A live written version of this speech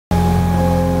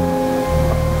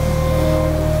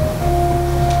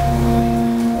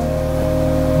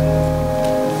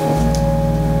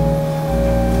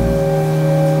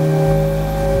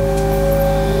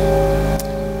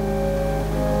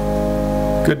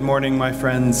Good morning, my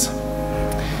friends.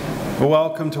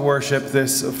 Welcome to worship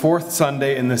this fourth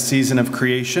Sunday in the season of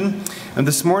creation. And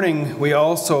this morning we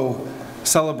also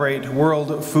celebrate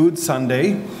World Food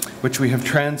Sunday, which we have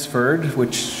transferred,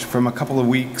 from a couple of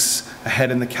weeks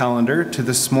ahead in the calendar to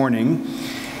this morning.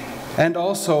 And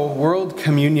also World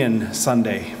Communion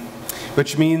Sunday,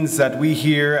 which means that we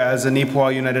here as a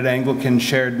Neepawa United-Anglican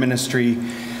Shared Ministry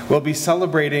will be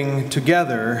celebrating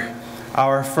together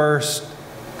our first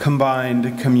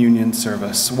combined communion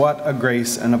service. What a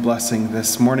grace and a blessing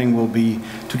this morning will be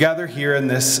to gather here in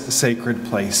this sacred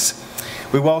place.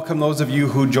 We welcome those of you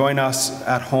who join us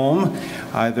at home,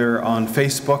 either on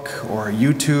Facebook or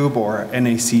YouTube or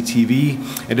NAC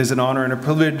TV. It is an honor and a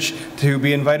privilege to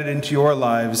be invited into your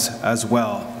lives as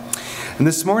well. And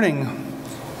this morning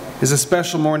is a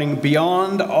special morning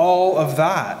beyond all of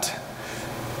that,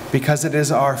 because it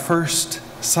is our first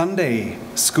Sunday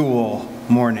school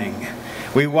morning.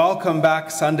 We welcome back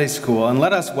Sunday school, and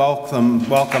let us welcome them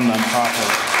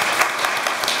properly.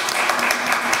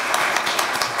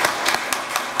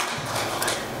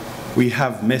 We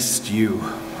have missed you.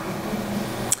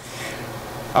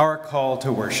 Our call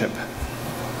to worship.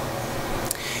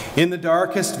 In the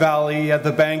darkest valley at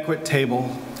the banquet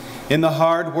table, in the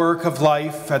hard work of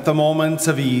life at the moments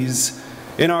of ease,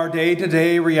 in our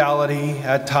day-to-day reality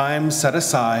at times set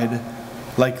aside,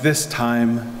 like this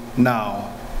time now,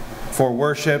 for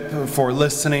worship, for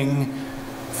listening,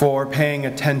 for paying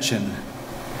attention.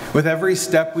 With every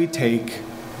step we take,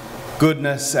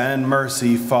 goodness and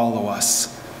mercy follow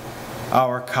us.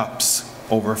 Our cups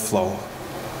overflow.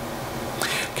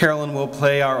 Carolyn will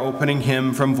play our opening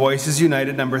hymn from Voices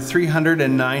United, number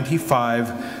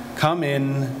 395, Come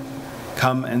In,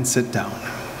 Come and Sit Down.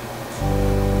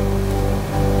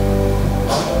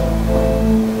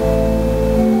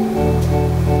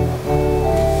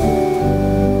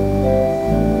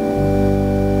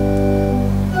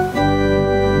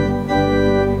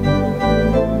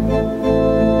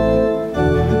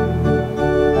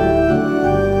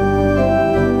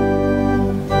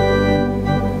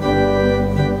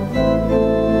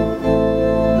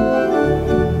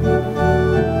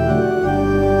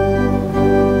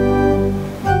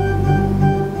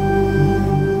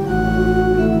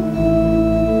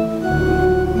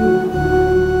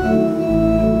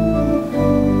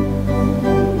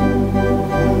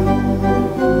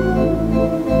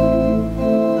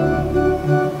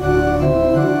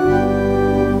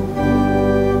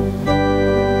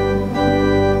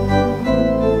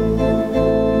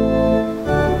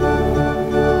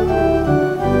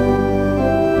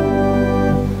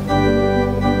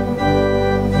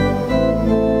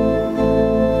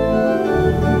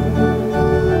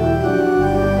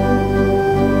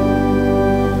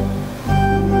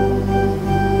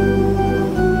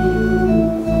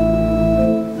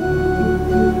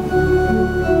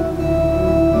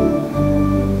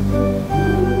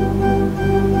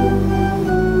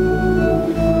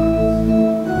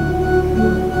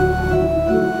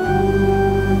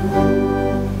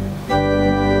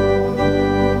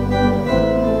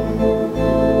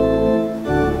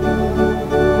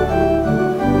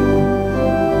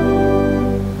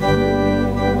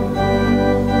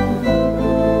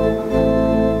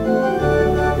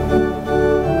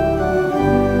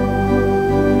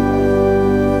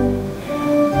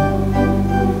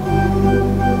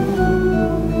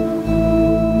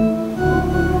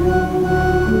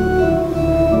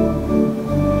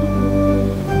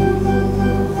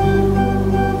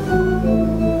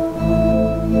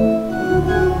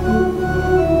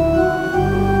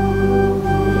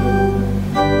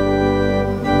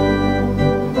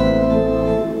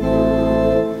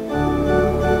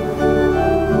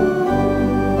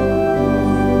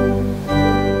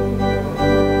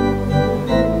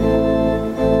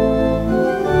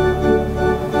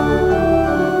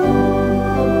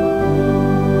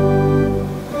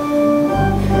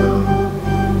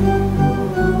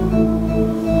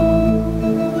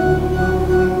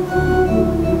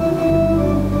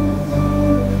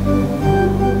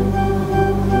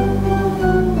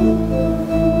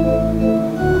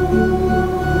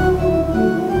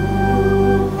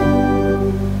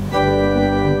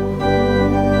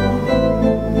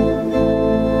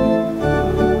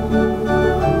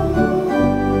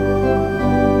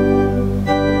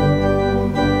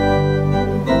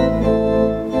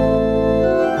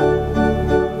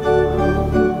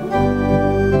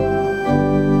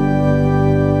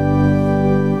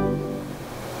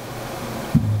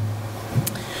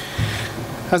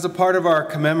 As a part of our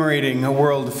commemorating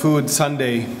World Food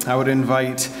Sunday, I would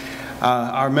invite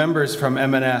our members from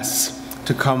M&S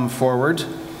to come forward.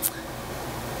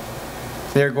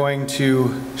 They're going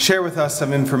to share with us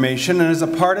some information, and as a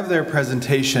part of their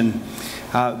presentation,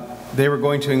 they were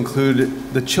going to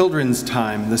include the children's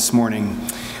time this morning,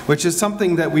 which is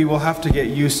something that we will have to get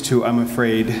used to, I'm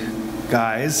afraid,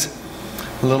 guys,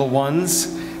 little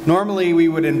ones. Normally we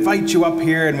would invite you up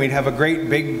here and we'd have a great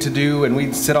big to-do and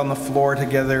we'd sit on the floor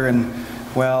together, and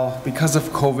well, because of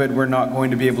COVID, we're not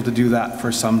going to be able to do that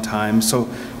for some time. So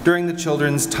during the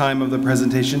children's time of the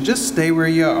presentation, just stay where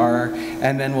you are,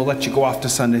 and then we'll let you go off to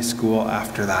Sunday school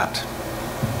after that.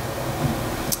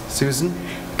 Susan?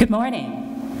 Good morning.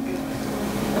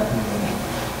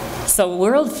 So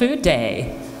World Food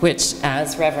Day, which,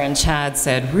 as Reverend Chad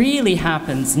said, really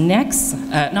happens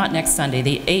not next Sunday,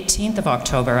 the 18th of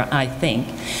October, I think.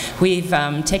 We've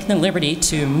taken the liberty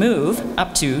to move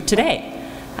up to today.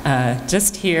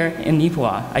 Just here in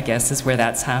Neepawa, I guess, is where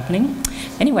that's happening.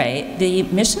 Anyway, the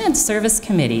Mission and Service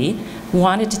Committee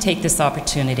wanted to take this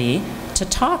opportunity to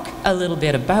talk a little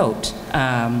bit about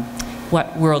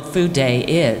what World Food Day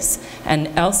is. And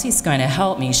Elsie's going to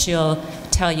help me. She'll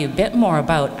tell you a bit more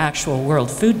about actual World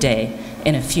Food Day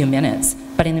in a few minutes.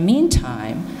 But in the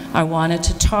meantime, I wanted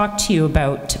to talk to you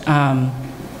about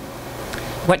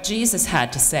what Jesus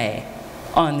had to say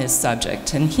on this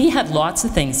subject. And he had lots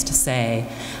of things to say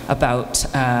about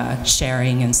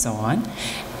sharing and so on.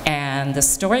 And the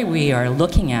story we are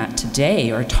looking at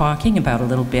today, or talking about a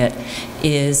little bit,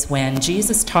 is when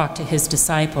Jesus talked to his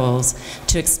disciples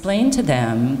to explain to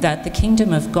them that the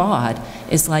kingdom of God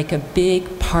is like a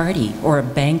big party or a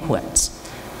banquet.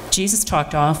 Jesus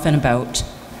talked often about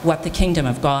what the kingdom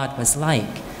of God was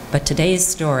like, but today's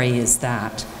story is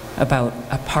that, about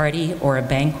a party or a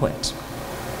banquet.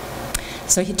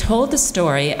 So he told the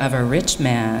story of a rich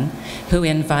man who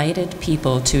invited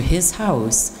people to his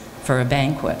house for a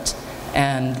banquet.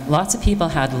 And lots of people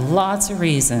had lots of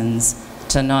reasons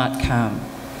to not come.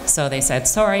 So they said,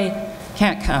 sorry,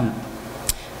 can't come.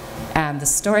 And the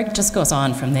story just goes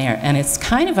on from there. And it's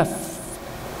kind of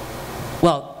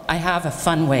well, I have a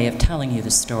fun way of telling you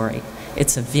the story.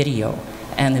 It's a video.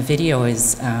 And the video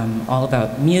is all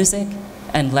about music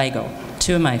and Lego,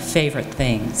 two of my favorite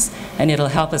things. And it'll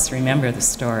help us remember the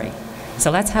story.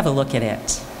 So let's have a look at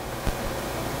it.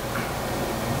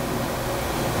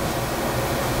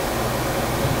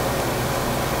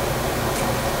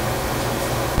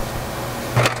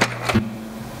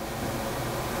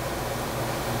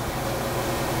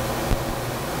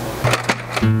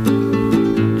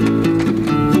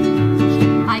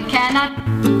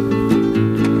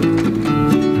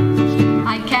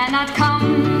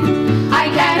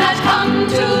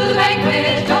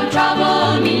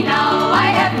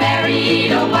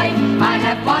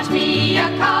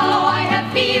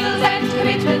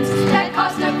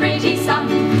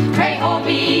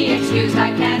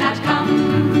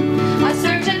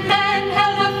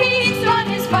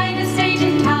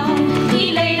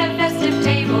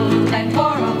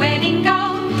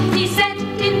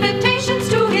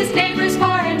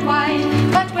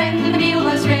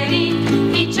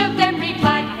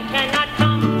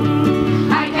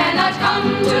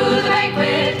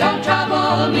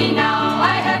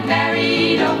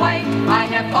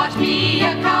 Bought me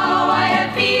a cow, I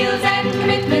have fields and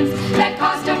commitments that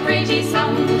cost a pretty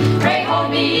sum. Pray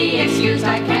hold me excused,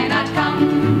 I cannot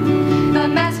come. The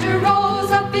master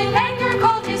rose up in anger,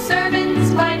 called his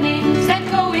servants by name,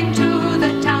 said go into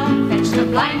the town, fetch the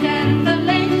blind and the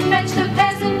lame, fetch the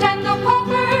peasant and the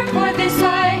pauper, for this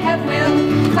I have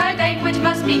will. My banquet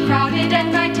must be crowded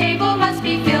and my table must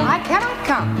be filled. I cannot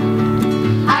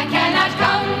come. I cannot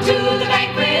come to the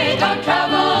banquet, don't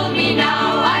trouble me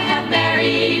now. I have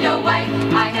married a wife,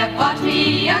 I have bought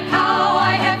me a cow,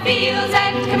 I have fields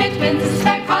and commitments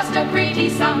that cost a pretty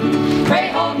sum. Pray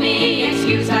hold me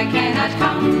excuse, I cannot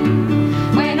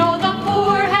come. When all the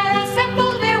poor had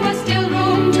assembled, there was still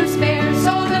room to spare,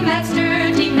 so the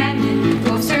master demanded,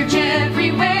 go search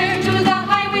everywhere, to the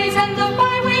highways and the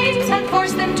byways, and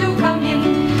force them to come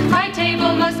in. My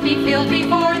table must be filled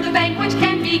before the banquet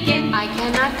can begin. I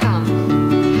cannot come.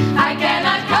 I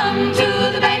cannot come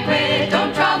to the banquet,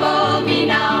 don't trouble me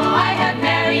now. I have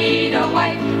married a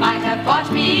wife, I have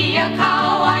bought me a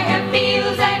cow, I have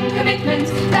fields and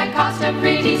commitments that cost a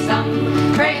pretty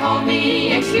sum. Pray hold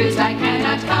me excused, I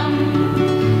cannot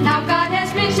come. Now God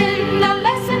has written a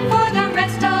lesson for the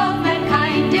rest of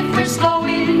mankind. If we're slow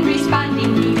in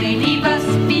responding, He may leave us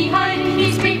behind.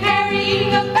 He's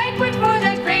preparing a banquet for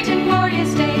that great and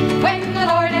glorious day, when the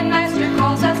Lord and Master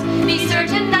calls us, be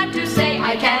certain not to say,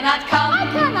 I cannot come.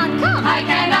 I cannot come. I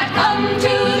cannot come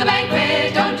to the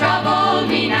banquet, don't trouble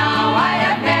me now. I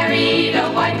have married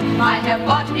a wife, I have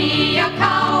bought me a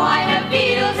cow, I have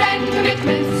fields and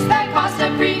commitments that cost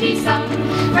a pretty sum.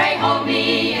 Pray hold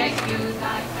me excuse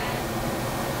I can.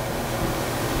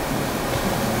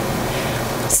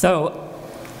 So,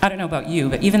 I don't know about you,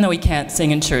 but even though we can't sing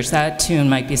in church, that tune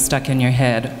might be stuck in your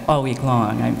head all week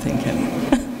long, I'm thinking.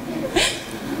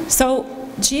 So,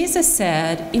 Jesus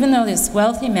said, even though this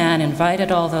wealthy man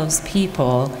invited all those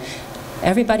people,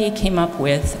 everybody came up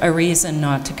with a reason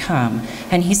not to come.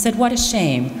 And he said, what a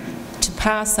shame to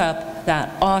pass up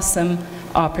that awesome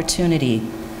opportunity.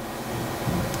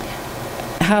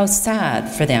 How sad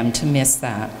for them to miss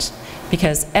that.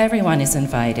 Because everyone is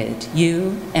invited,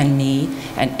 you and me,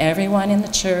 and everyone in the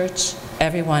church,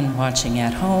 everyone watching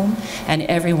at home, and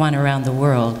everyone around the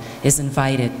world is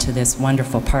invited to this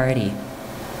wonderful party.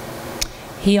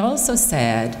 He also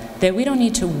said that we don't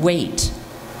need to wait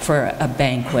for a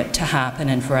banquet to happen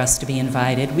and for us to be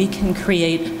invited. We can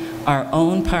create our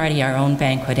own party, our own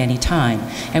banquet anytime.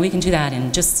 And we can do that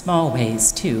in just small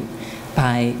ways too,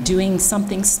 by doing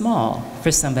something small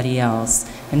for somebody else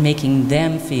and making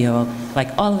them feel like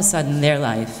all of a sudden their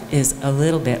life is a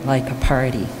little bit like a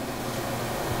party.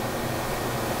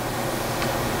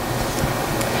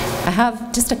 I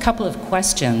have just a couple of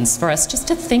questions for us just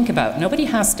to think about. Nobody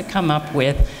has to come up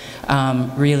with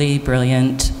really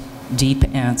brilliant, deep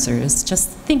answers. Just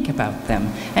think about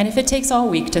them. And if it takes all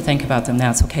week to think about them,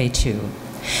 that's okay too.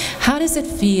 How does it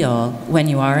feel when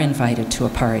you are invited to a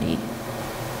party?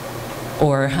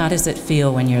 Or how does it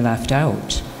feel when you're left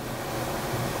out?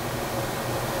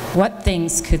 What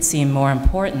things could seem more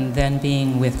important than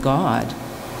being with God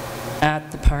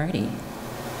at the party?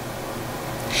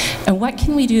 And what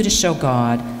can we do to show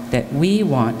God that we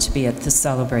want to be at the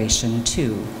celebration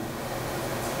too?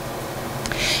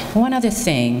 One other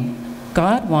thing,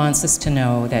 God wants us to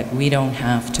know that we don't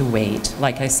have to wait,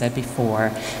 like I said before,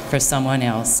 for someone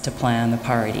else to plan the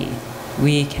party.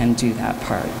 We can do that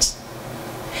part.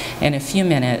 In a few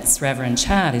minutes, Reverend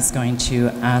Chad is going to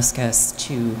ask us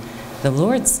to the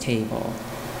Lord's table.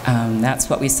 That's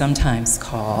what we sometimes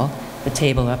call the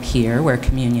table up here where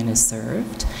communion is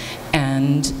served.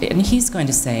 And he's going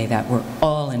to say that we're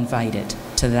all invited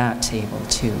to that table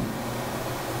too.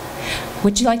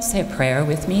 Would you like to say a prayer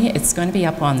with me? It's going to be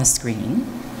up on the screen.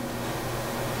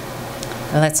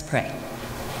 Let's pray.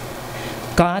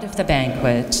 God of the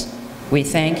banquet, we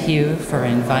thank you for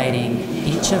inviting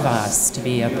each of us to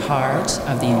be a part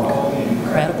of the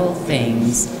incredible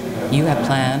things you have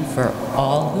planned for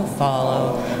all who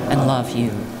follow and love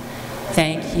you.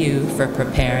 Thank you for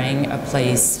preparing a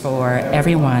place for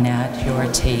everyone at your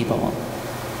table.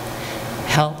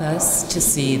 Help us to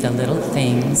see the little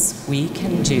things we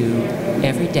can do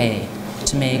every day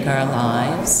to make our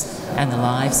lives and the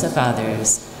lives of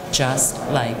others just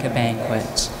like a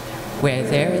banquet, where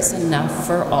there is enough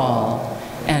for all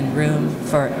and room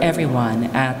for everyone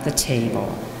at the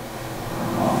table.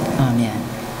 Amen.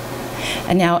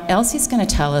 And now Elsie's going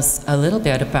to tell us a little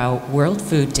bit about World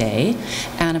Food Day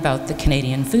and about the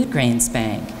Canadian Food Grains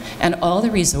Bank. And all the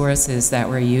resources that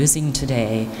we're using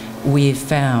today we've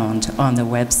found on the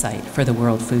website for the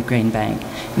World Food Grain Bank.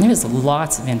 And there's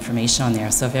lots of information on there,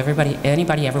 so if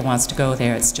anybody ever wants to go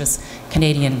there, it's just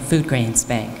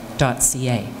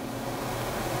CanadianFoodGrainsBank.ca.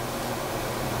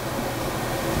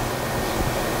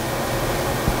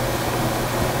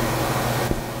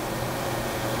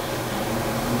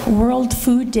 World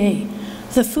Food Day.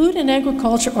 The Food and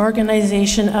Agriculture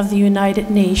Organization of the United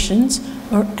Nations,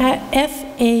 or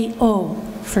FAO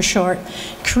for short,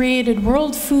 created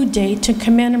World Food Day to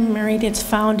commemorate its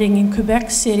founding in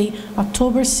Quebec City,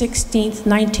 October 16,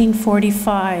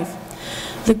 1945.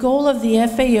 The goal of the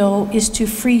FAO is to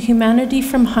free humanity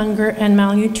from hunger and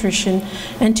malnutrition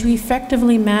and to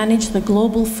effectively manage the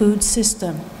global food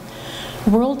system.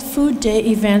 World Food Day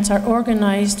events are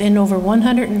organized in over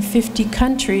 150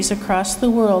 countries across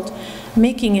the world,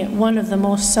 making it one of the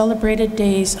most celebrated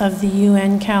days of the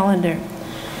UN calendar.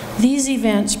 These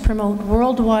events promote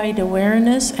worldwide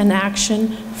awareness and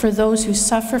action for those who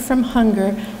suffer from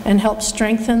hunger and help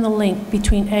strengthen the link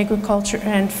between agriculture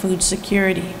and food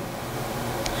security.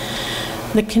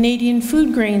 The Canadian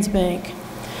Food Grains Bank.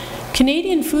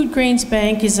 Canadian Food Grains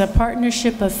Bank is a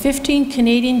partnership of 15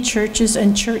 Canadian churches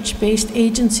and church-based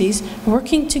agencies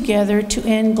working together to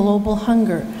end global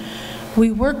hunger.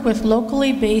 We work with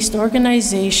locally based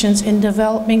organizations in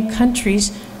developing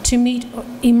countries to meet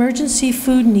emergency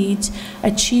food needs,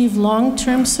 achieve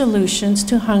long-term solutions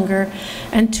to hunger,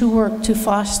 and to work to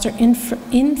foster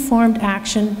informed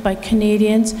action by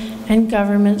Canadians and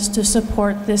governments to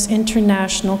support this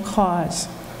international cause.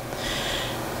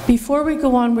 Before we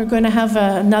go on, we're going to have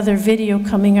another video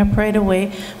coming up right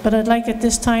away, but I'd like at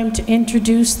this time to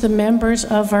introduce the members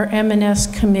of our M&S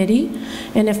committee,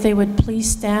 and if they would please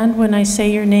stand when I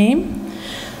say your name.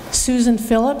 Susan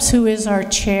Phillips, who is our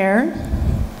chair,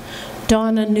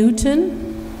 Donna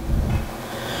Newton,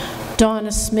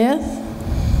 Donna Smith,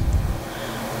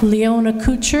 Leona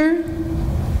Kuchar,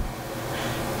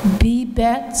 B.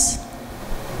 Betts,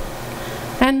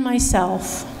 and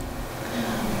myself.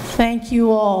 Thank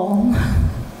you all.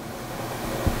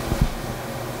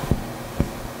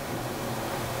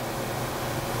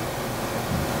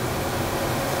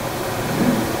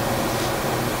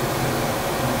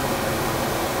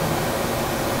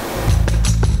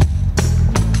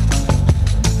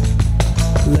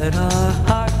 Let our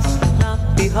hearts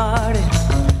not be hardened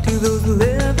to those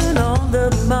living on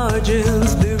the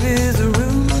margins. There is a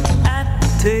room at the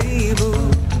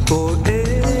table for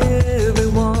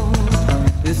everyone.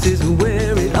 This is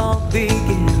where it all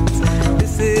begins.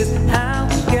 This is how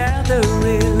we gather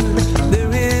in.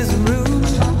 There is room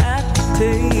at the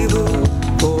table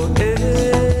for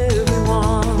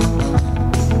everyone.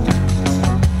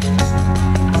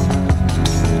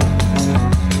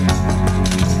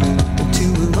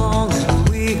 Too long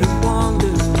we have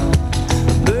wandered,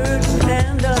 burdened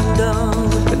and undone,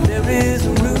 but there is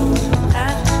room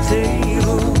at the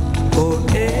table for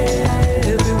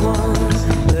everyone.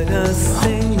 Let us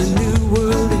sing the new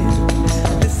world in.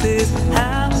 This is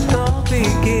how it all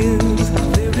begins.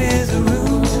 There is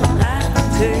room at the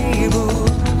table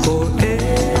for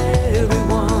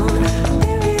everyone.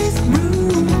 There is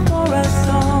room for us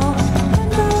all, and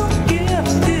no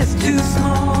gift is too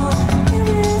small. There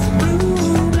is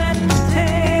room at the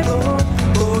table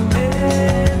for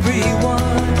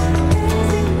everyone.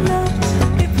 There's enough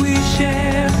if we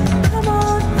share. Come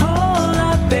on, pull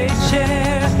up a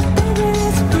chair. There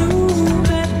is room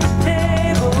at the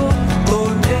table for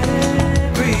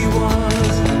everyone.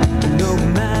 No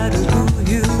matter who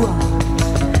you are,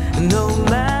 no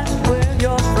matter where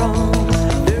you're from,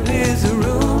 there is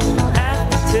room at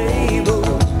the table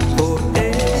for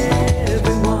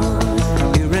everyone.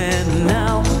 Here and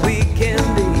now we can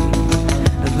be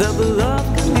the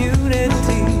beloved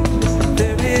community.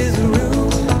 There is room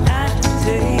at the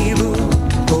table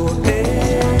for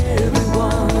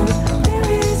everyone. There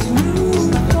is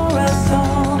room for us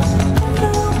all, and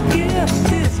no gift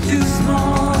is too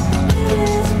small. There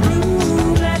is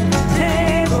room at the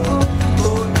table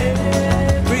for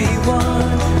everyone.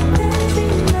 There's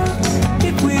enough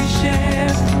if we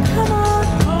share. Come on,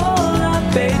 pull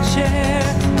up a chair.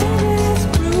 There is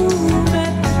room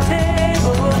at the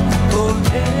table for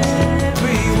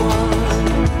everyone.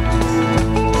 There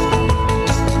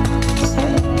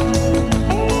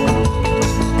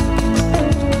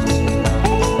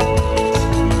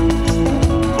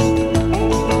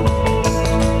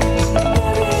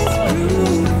is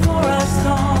room for us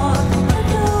all, but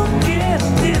no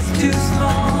gift is too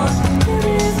small. There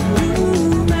is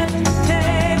room at the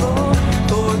table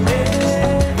for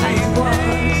everyone.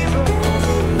 There's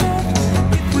enough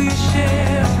if we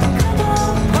share. Come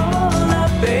on, pull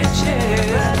up a chair.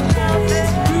 There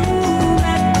is room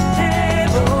at the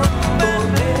table for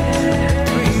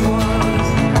everyone.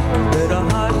 Let our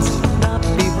hearts not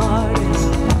be hardened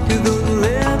to those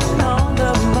living on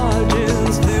the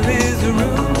margins. There is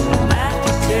room at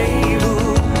the table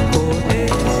for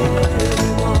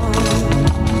everyone.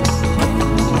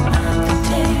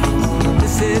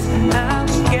 This is how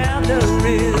we gather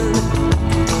in.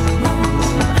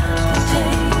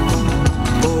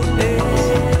 For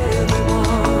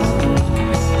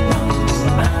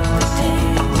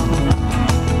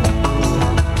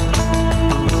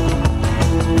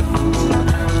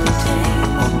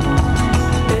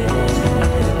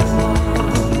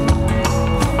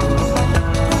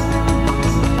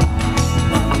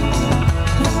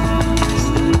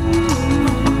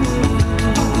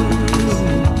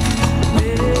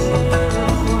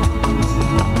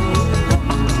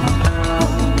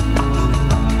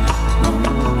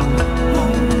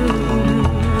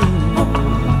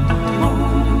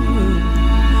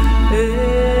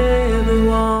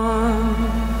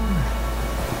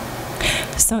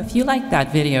So if you like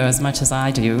that video as much as I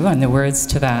do, and the words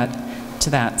to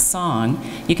that song,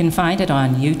 you can find it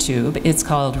on YouTube. It's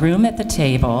called Room at the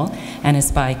Table, and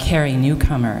it's by Carrie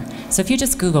Newcomer. So if you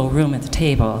just Google Room at the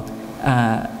Table,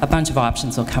 a bunch of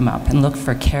options will come up, and look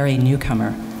for Carrie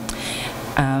Newcomer.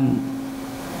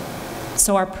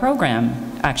 So our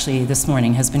program, actually, this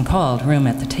morning has been called Room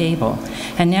at the Table,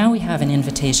 and now we have an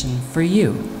invitation for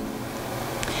you.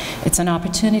 It's an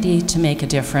opportunity to make a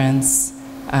difference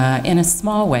in a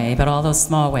small way, but all those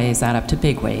small ways add up to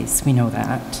big ways. We know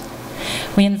that.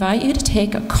 We invite you to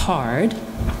take a card.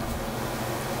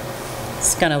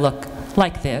 It's going to look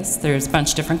like this. There's a bunch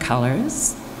of different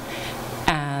colors.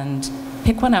 And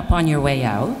pick one up on your way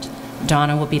out.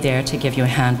 Donna will be there to give you a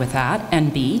hand with that.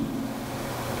 And B,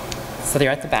 so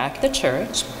they're at the back of the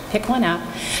church. Pick one up.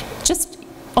 Just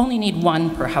only need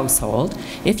one per household.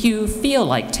 If you feel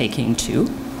like taking two,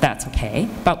 that's okay,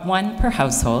 but one per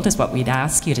household is what we'd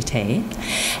ask you to take.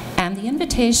 And the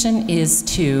invitation is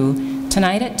to,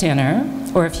 tonight at dinner,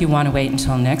 or if you want to wait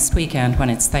until next weekend when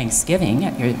it's Thanksgiving,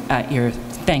 at your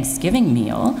Thanksgiving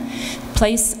meal,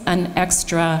 place an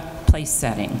extra place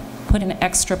setting. Put an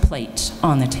extra plate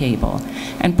on the table,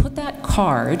 and put that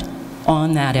card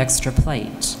on that extra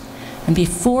plate. And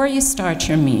before you start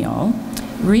your meal,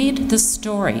 read the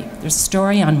story. There's a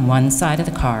story on one side of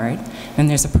the card, and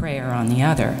there's a prayer on the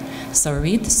other. So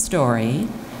read the story,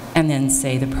 and then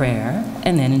say the prayer,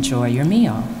 and then enjoy your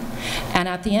meal. And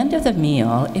at the end of the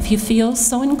meal, if you feel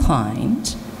so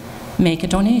inclined, make a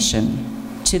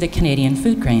donation to the Canadian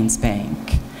Food Grains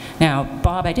Bank. Now,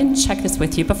 Bob, I didn't check this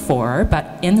with you before,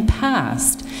 but in the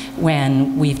past,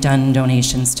 when we've done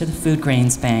donations to the Food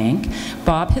Grains Bank,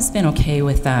 Bob has been okay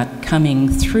with that coming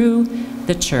through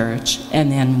the church,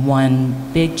 and then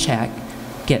one big check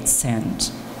gets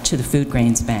sent to the Food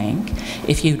Grains Bank.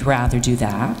 If you'd rather do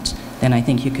that, then I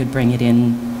think you could bring it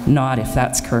in, not if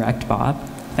that's correct, Bob.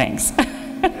 Thanks. Make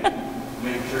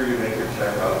sure you make your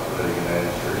check out to the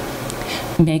United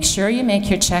Church. Make sure you make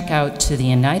your check out to the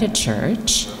United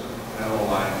Church. Memo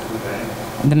line, food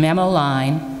bank. The memo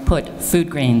line, put Food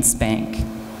Grains Bank,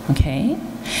 okay?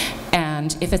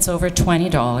 And if it's over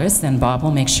 $20, then Bob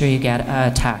will make sure you get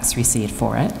a tax receipt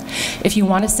for it. If you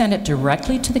want to send it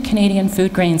directly to the Canadian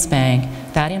Food Grains Bank,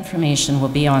 that information will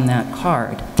be on that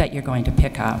card that you're going to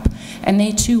pick up. And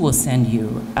they too will send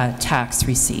you a tax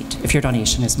receipt if your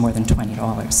donation is more than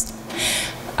 $20.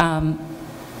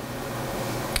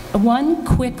 One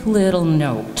quick little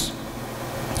note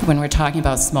when we're talking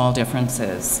about small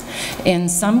differences. In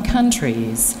some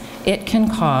countries, it can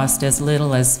cost as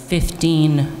little as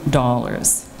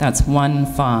 $15, that's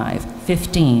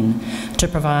 15, to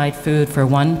provide food for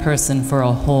one person for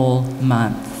a whole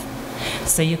month.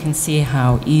 So you can see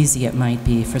how easy it might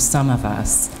be for some of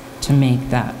us to make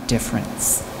that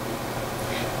difference.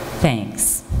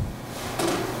 Thanks.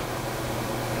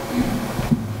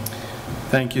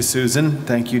 Thank you, Susan.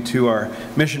 Thank you to our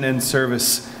Mission and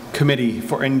Service Committee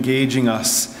for engaging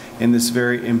us in this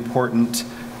very important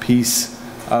piece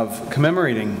of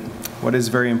commemorating what is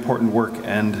very important work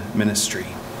and ministry.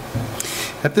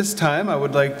 At this time, I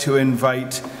would like to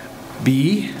invite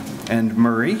Bea and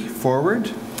Murray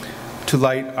forward to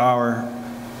light our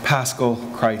Paschal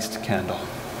Christ candle.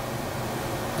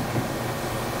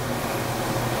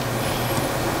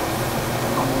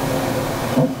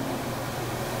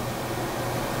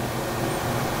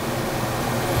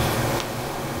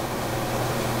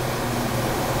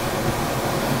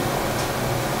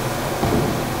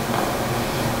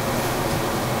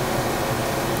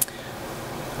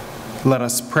 Let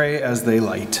us pray as they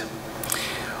light.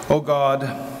 O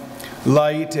God,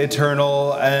 light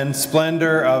eternal and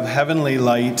splendor of heavenly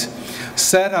light,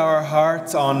 set our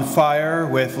hearts on fire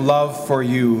with love for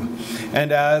you.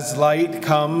 And as light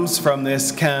comes from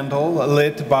this candle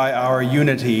lit by our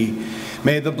unity,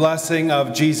 may the blessing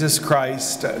of Jesus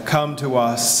Christ come to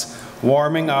us,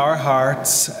 warming our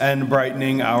hearts and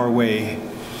brightening our way.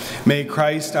 May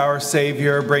Christ our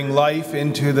Savior bring life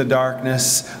into the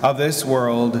darkness of this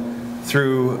world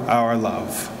through our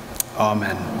love.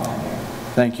 Amen.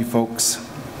 Thank you, folks.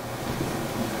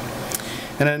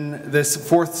 And in this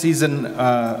fourth season,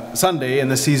 Sunday, in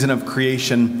the season of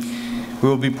creation, we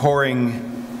will be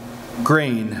pouring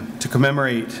grain to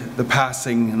commemorate the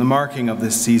passing and the marking of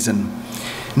this season.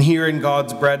 And here in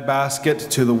God's bread basket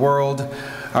to the world,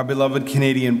 our beloved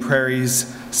Canadian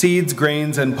prairies, seeds,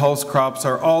 grains, and pulse crops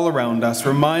are all around us,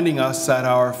 reminding us that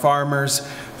our farmers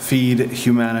feed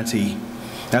humanity.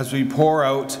 As we pour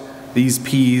out these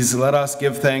peas, let us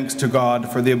give thanks to God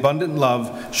for the abundant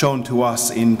love shown to us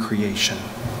in creation.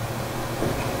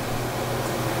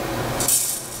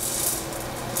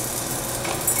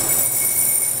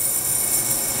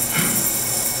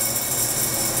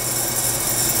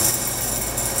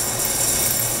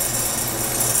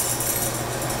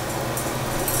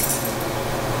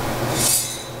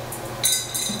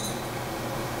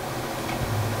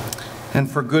 And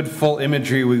for good full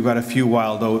imagery, we've got a few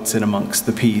wild oats in amongst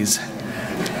the peas.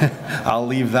 I'll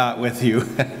leave that with you.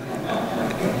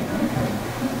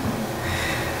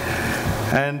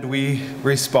 And we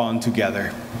respond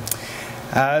together.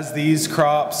 As these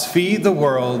crops feed the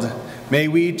world, may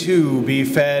we too be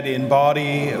fed in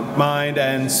body, mind,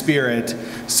 and spirit,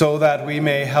 so that we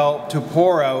may help to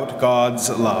pour out God's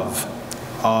love.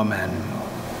 Amen.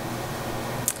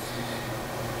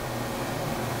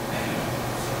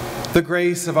 The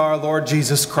grace of our Lord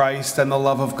Jesus Christ and the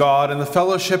love of God and the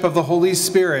fellowship of the Holy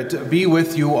Spirit be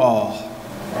with you all.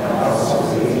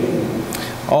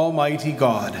 Almighty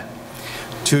God,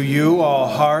 to you all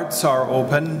hearts are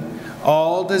open,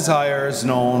 all desires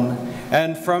known,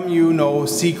 and from you no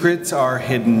secrets are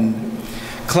hidden.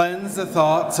 Cleanse the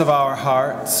thoughts of our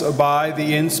hearts by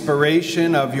the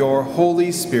inspiration of your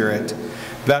Holy Spirit,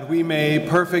 that we may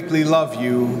perfectly love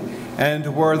you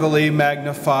and worthily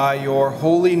magnify your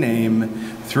holy name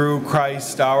through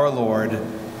Christ our Lord.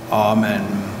 Amen.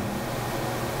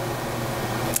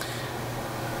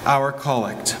 Our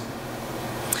collect.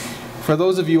 For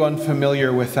those of you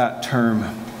unfamiliar with that term,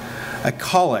 a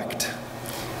collect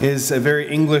is a very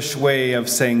English way of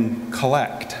saying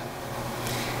collect.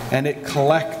 And it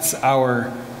collects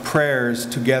our prayers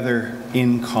together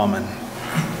in common.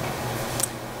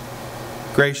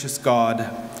 Gracious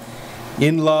God,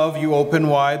 in love you open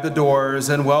wide the doors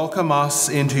and welcome us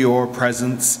into your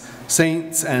presence,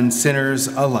 saints and sinners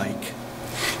alike.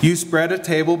 You spread a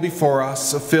table before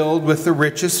us filled with the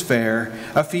richest fare,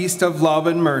 a feast of love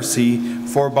and mercy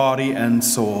for body and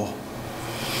soul.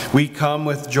 We come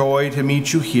with joy to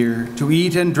meet you here, to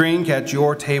eat and drink at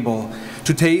your table,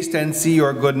 to taste and see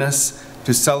your goodness,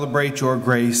 to celebrate your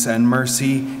grace and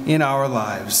mercy in our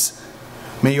lives.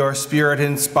 May your Spirit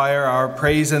inspire our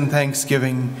praise and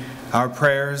thanksgiving, our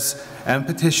prayers and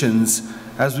petitions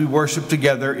as we worship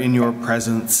together in your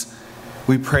presence.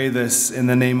 We pray this in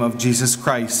the name of Jesus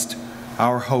Christ,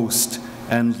 our host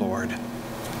and Lord.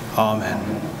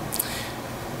 Amen.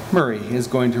 Murray is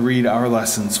going to read our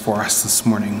lessons for us this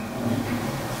morning.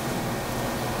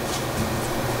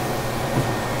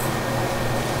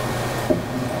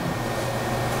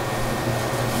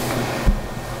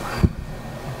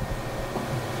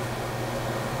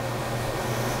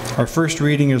 Our first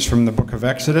reading is from the book of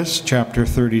Exodus, chapter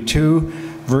 32,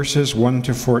 verses 1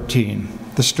 to 14,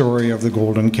 the story of the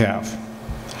golden calf.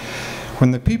 When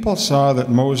the people saw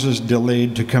that Moses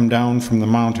delayed to come down from the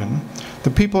mountain, the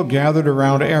people gathered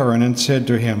around Aaron and said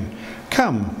to him,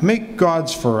 "Come, make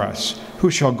gods for us,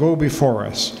 who shall go before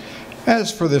us.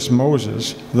 As for this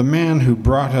Moses, the man who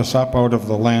brought us up out of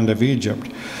the land of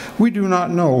Egypt, we do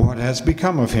not know what has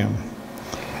become of him."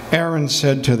 Aaron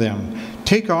said to them,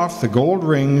 "Take off the gold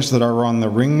rings that are on the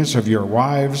rings of your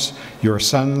wives, your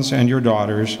sons, and your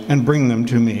daughters, and bring them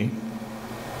to me."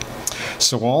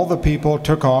 So all the people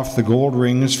took off the gold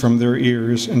rings from their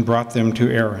ears and brought them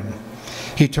to Aaron.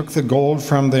 He took the gold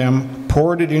from them,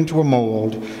 poured it into a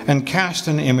mold, and cast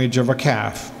an image of a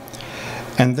calf.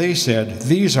 And they said,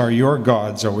 "These are your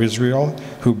gods, O Israel,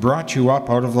 who brought you up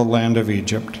out of the land of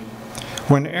Egypt."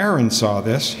 When Aaron saw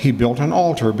this, he built an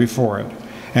altar before it.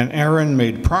 And Aaron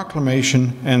made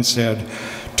proclamation and said,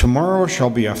 "Tomorrow shall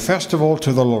be a festival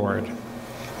to the Lord."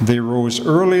 They rose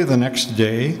early the next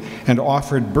day and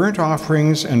offered burnt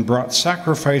offerings and brought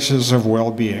sacrifices of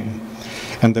well-being.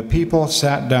 And the people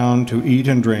sat down to eat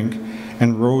and drink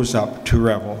and rose up to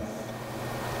revel.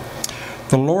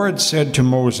 The Lord said to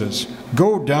Moses,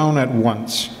 "Go down at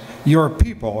once. Your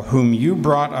people, whom you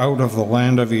brought out of the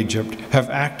land of Egypt,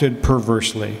 have acted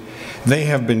perversely. They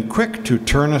have been quick to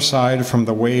turn aside from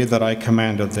the way that I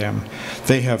commanded them.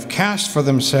 They have cast for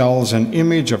themselves an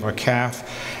image of a calf,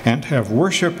 and have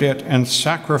worshipped it and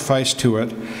sacrificed to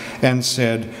it, and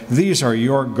said, 'These are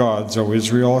your gods, O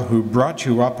Israel, who brought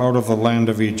you up out of the land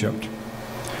of Egypt.'"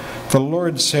 The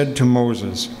Lord said to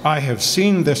Moses, "I have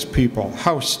seen this people,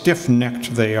 how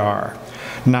stiff-necked they are.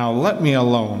 Now let me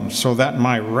alone, so that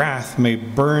my wrath may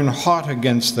burn hot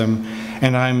against them,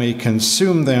 and I may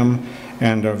consume them,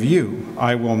 and of you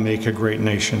I will make a great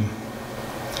nation."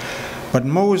 But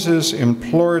Moses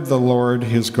implored the Lord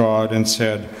his God and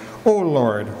said, "O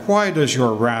Lord, why does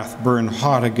your wrath burn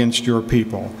hot against your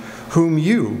people, whom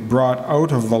you brought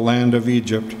out of the land of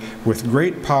Egypt with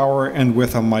great power and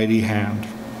with a mighty hand?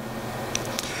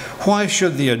 Why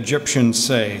should the Egyptians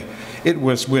say, 'It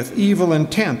was with evil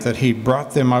intent that he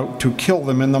brought them out to kill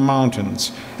them in the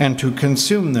mountains and to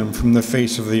consume them from the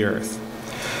face of the earth'?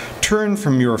 Turn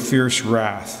from your fierce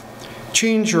wrath.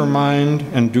 Change your mind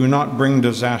and do not bring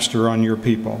disaster on your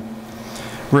people.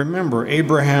 Remember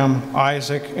Abraham,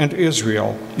 Isaac, and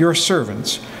Israel, your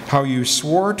servants, how you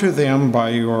swore to them by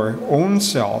your own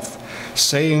self,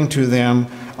 saying to them,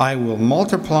 'I will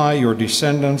multiply your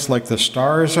descendants like the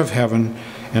stars of heaven,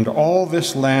 and all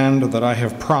this land that I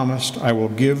have promised I will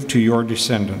give to your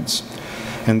descendants,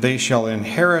 and they shall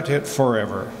inherit it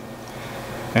forever.'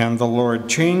 And the Lord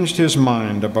changed his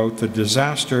mind about the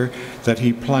disaster that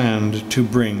he planned to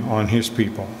bring on his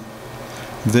people."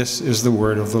 This is the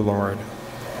word of the Lord.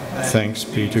 Thanks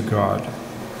be to God.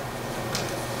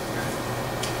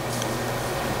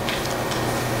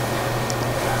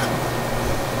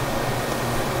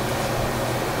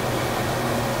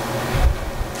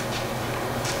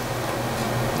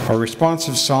 Our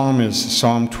responsive psalm is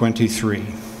Psalm 23.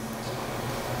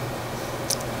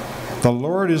 The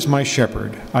Lord is my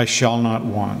shepherd, I shall not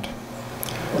want.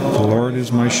 The Lord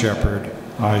is my shepherd,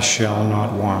 I shall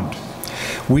not want.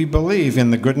 We believe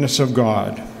in the goodness of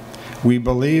God. We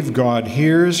believe God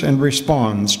hears and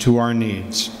responds to our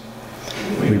needs.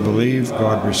 We believe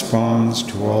God responds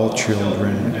to all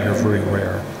children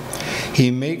everywhere.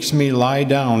 He makes me lie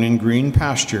down in green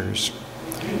pastures.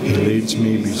 He leads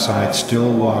me beside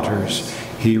still waters.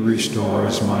 He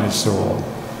restores my soul.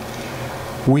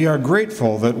 We are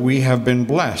grateful that we have been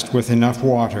blessed with enough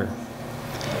water,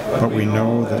 but we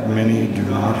know that many do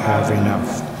not have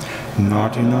enough.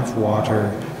 Not enough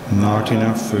water, not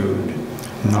enough food,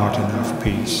 not enough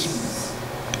peace.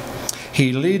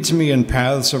 He leads me in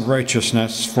paths of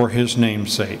righteousness for his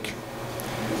name's sake.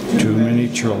 Too many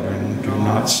children do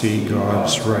not see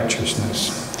God's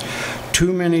righteousness.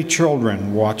 Too many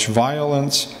children watch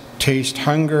violence, taste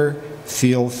hunger,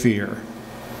 feel fear.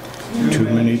 Too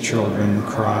many children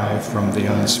cry from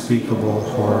the unspeakable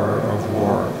horror of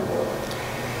war.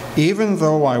 Even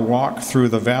though I walk through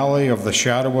the valley of the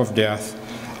shadow of death,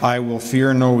 I will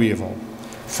fear no evil,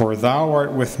 for thou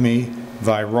art with me,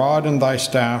 thy rod and thy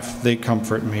staff, they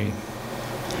comfort me.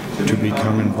 To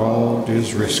become involved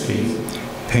is risky.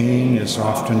 Pain is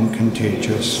often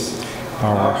contagious.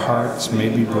 Our hearts may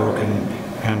be broken,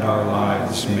 and our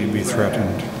lives may be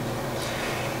threatened.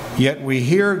 Yet we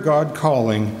hear God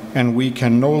calling, and we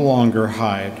can no longer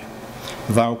hide.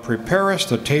 Thou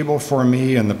preparest a table for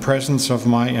me in the presence of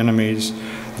my enemies.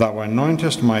 Thou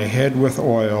anointest my head with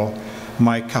oil.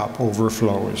 My cup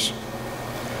overflows.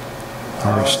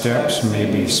 Our steps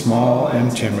may be small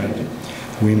and timid.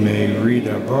 We may read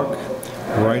a book,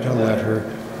 write a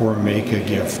letter, or make a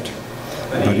gift.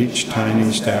 But each tiny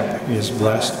step is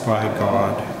blessed by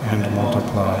God and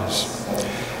multiplies.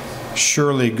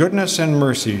 Surely goodness and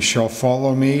mercy shall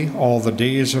follow me all the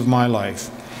days of my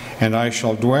life, and I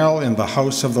shall dwell in the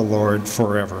house of the Lord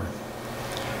forever.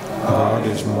 God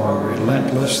is more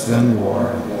relentless than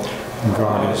war.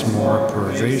 God is more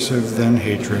pervasive than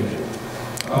hatred.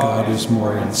 God is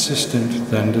more insistent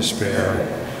than despair.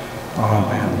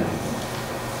 Amen.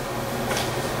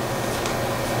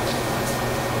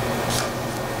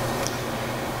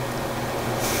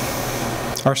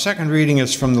 Our second reading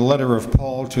is from the letter of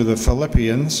Paul to the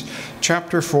Philippians,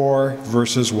 chapter 4,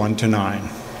 verses 1 to 9.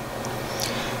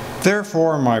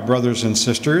 Therefore, my brothers and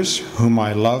sisters, whom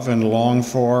I love and long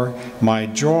for, my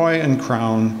joy and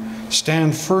crown,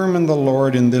 stand firm in the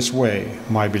Lord in this way,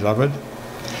 my beloved.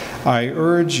 I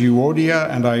urge Euodia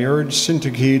and I urge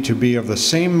Syntyche to be of the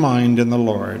same mind in the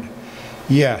Lord.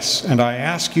 Yes, and I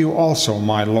ask you also,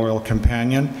 my loyal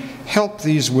companion, help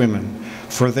these women,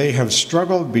 for they have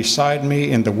struggled beside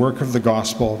me in the work of the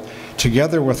gospel,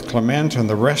 together with Clement and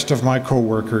the rest of my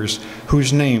co-workers,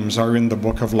 whose names are in the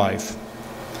book of life.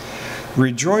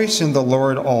 Rejoice in the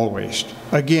Lord always.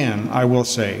 Again, I will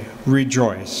say,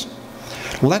 rejoice.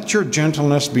 Let your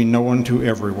gentleness be known to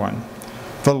everyone.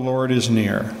 The Lord is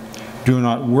near. Do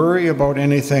not worry about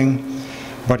anything,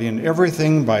 but in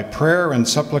everything by prayer and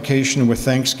supplication with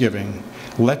thanksgiving,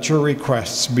 let your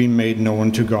requests be made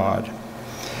known to God.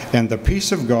 And the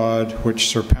peace of God, which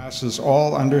surpasses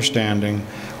all understanding,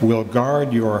 will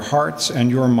guard your hearts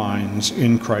and your minds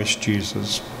in Christ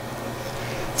Jesus.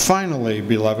 Finally,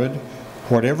 beloved,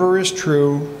 whatever is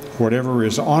true, whatever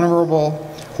is honorable,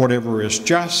 whatever is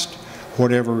just,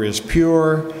 whatever is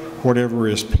pure, whatever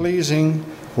is pleasing,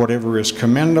 whatever is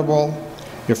commendable,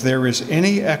 if there is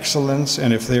any excellence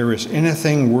and if there is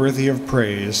anything worthy of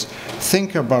praise,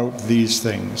 think about these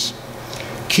things.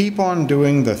 Keep on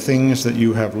doing the things that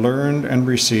you have learned and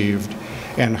received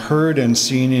and heard and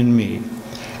seen in me,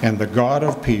 and the God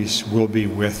of peace will be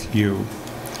with you.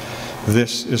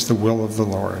 This is the will of the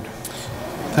Lord.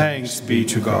 Thanks be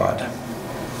to God.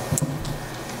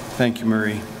 Thank you,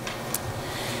 Murray.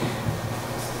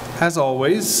 As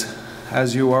always,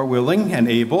 as you are willing and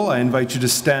able, I invite you to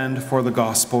stand for the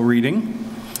gospel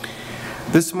reading.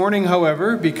 This morning,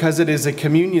 however, because it is a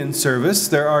communion service,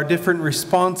 there are different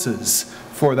responses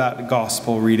for that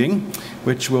gospel reading,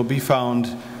 which will be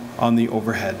found on the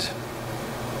overhead.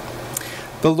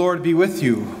 The Lord be with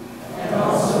you. And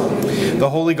also with you. The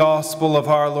Holy Gospel of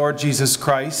our Lord Jesus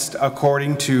Christ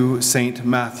according to St.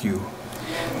 Matthew.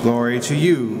 Glory to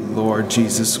you, Lord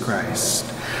Jesus Christ.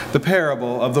 The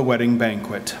parable of the wedding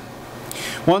banquet.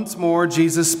 Once more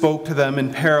Jesus spoke to them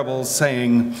in parables,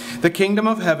 saying, "The kingdom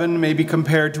of heaven may be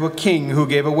compared to a king who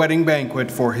gave a wedding banquet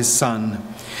for his son.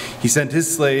 He sent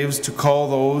his slaves to call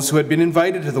those who had been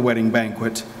invited to the wedding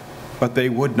banquet, but they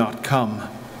would not come.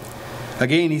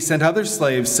 Again he sent other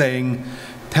slaves, saying,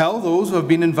 'Tell those who have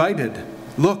been invited,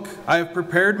 "Look, I have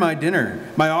prepared my dinner.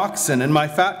 My oxen and my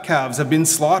fat calves have been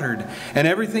slaughtered, and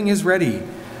everything is ready.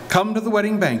 Come to the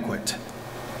wedding banquet."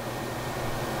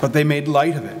 But they made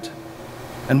light of it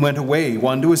and went away,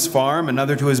 one to his farm,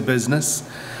 another to his business,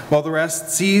 while the rest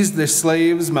seized their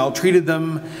slaves, maltreated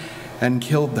them, and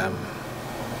killed them.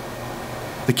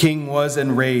 The king was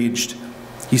enraged.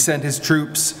 He sent his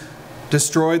troops,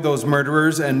 destroyed those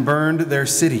murderers, and burned their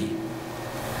city.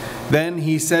 Then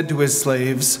he said to his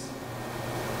slaves,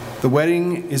 "The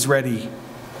wedding is ready,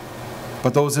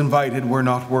 but those invited were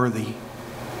not worthy.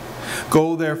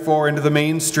 Go therefore into the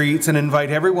main streets and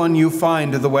invite everyone you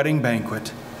find to the wedding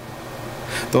banquet."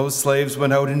 Those slaves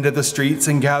went out into the streets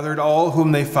and gathered all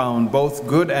whom they found, both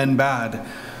good and bad,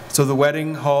 so the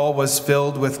wedding hall was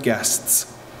filled with guests.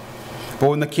 But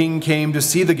when the king came to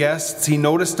see the guests, he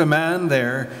noticed a man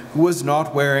there who was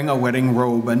not wearing a wedding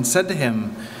robe, and said to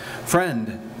him,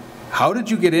 "Friend, how did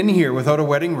you get in here without a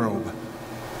wedding robe?"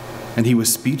 And he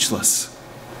was speechless.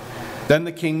 Then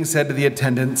the king said to the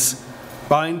attendants,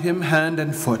 "Bind him hand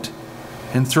and foot,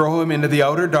 and throw him into the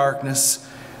outer darkness,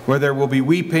 where there will be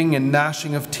weeping and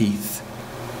gnashing of teeth.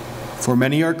 For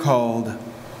many are called,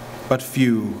 but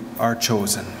few are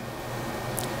chosen."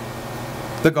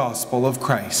 The Gospel of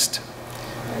Christ.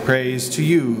 Praise to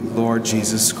you, Lord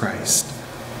Jesus Christ.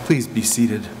 Please be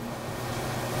seated.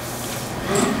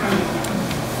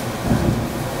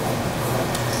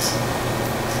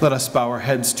 Let us bow our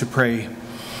heads to pray.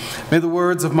 May the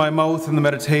words of my mouth and the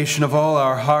meditation of all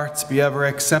our hearts be ever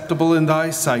acceptable in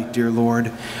thy sight, dear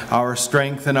Lord, our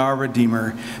strength and our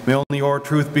Redeemer. May only your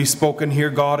truth be spoken here,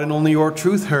 God, and only your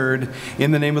truth heard.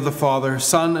 In the name of the Father,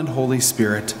 Son, and Holy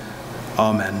Spirit.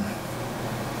 Amen.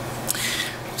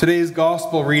 Today's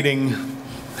gospel reading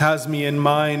has me in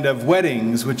mind of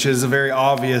weddings, which is a very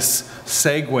obvious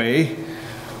segue.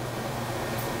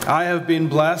 I have been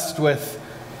blessed with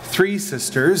 3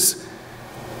 sisters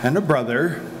and a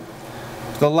brother.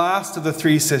 The last of the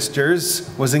 3 sisters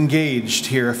was engaged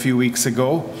here a few weeks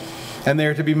ago, and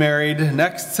they're to be married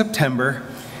next September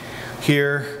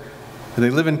here.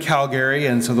 They live in Calgary,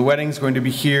 and so the wedding's going to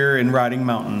be here in Riding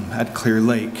Mountain at Clear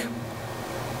Lake.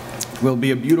 It will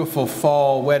be a beautiful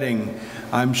fall wedding,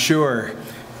 I'm sure,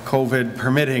 COVID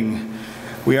permitting.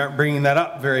 We aren't bringing that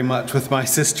up very much with my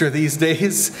sister these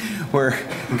days. We're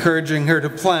encouraging her to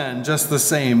plan just the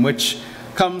same, which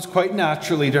comes quite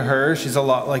naturally to her. She's a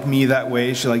lot like me that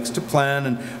way. She likes to plan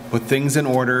and put things in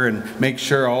order and make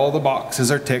sure all the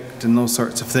boxes are ticked and those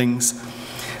sorts of things.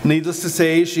 Needless to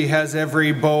say, she has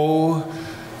every bow,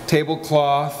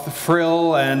 tablecloth,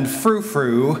 frill, and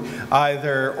frou-frou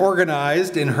either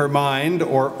organized in her mind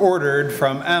or ordered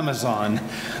from Amazon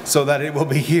so that it will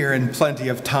be here in plenty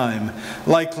of time,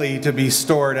 likely to be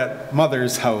stored at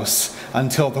Mother's house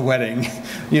until the wedding,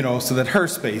 so that her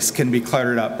space can be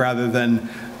cluttered up rather than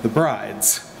the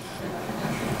bride's.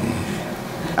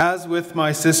 As with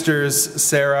my sisters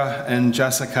Sarah and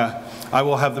Jessica, I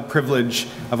will have the privilege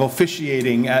of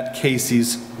officiating at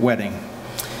Casey's wedding.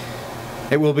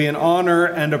 It will be an honor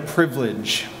and a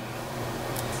privilege.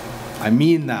 I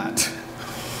mean that.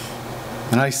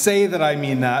 And I say that I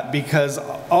mean that because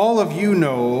all of you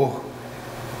know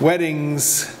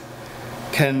weddings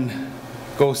can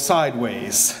go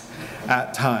sideways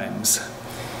at times.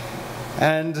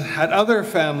 And at other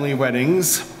family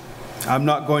weddings, I'm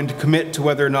not going to commit to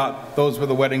whether or not those were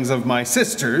the weddings of my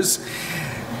sisters.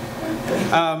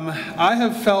 I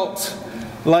have felt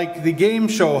like the game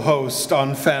show host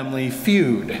on Family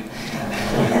Feud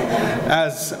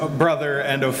as a brother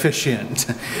and officiant,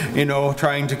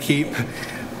 trying to keep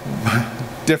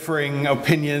differing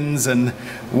opinions and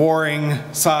warring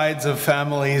sides of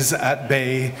families at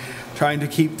bay, trying to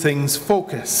keep things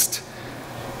focused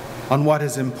on what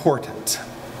is important.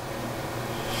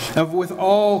 Now, with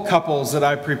all couples that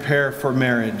I prepare for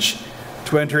marriage,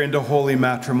 to enter into holy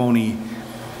matrimony,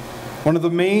 one of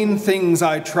the main things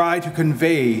I try to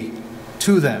convey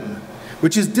to them,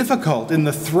 which is difficult in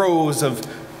the throes of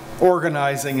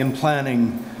organizing and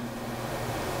planning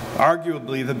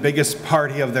arguably the biggest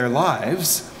party of their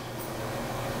lives,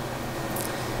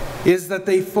 is that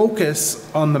they focus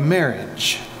on the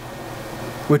marriage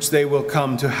which they will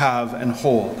come to have and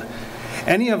hold.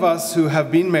 Any of us who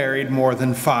have been married more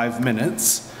than 5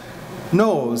 minutes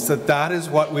knows that that is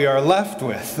what we are left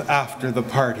with after the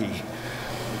party,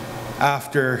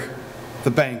 after the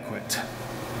banquet,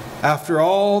 after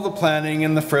all the planning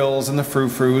and the frills and the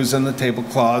frou-frous and the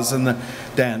tablecloths and the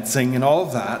dancing and all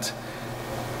of that.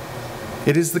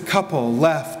 It is the couple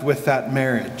left with that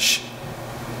marriage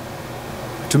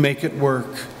to make it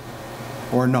work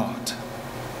or not.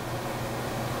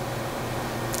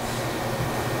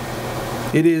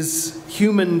 It is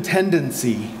human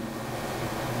tendency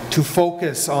to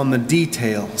focus on the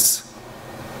details.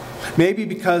 Maybe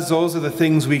because those are the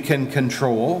things we can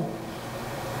control,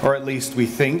 or at least we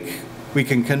think we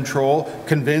can control,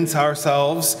 convince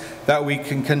ourselves that we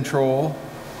can control.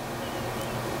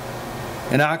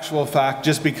 In actual fact,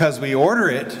 just because we order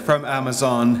it from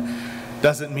Amazon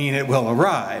doesn't mean it will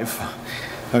arrive.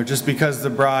 Or just because the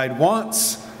bride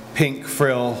wants pink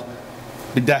frill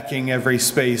bedecking every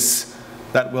space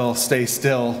that will stay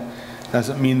still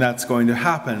doesn't mean that's going to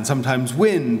happen. Sometimes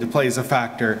wind plays a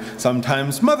factor.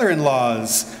 Sometimes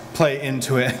mother-in-laws play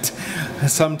into it.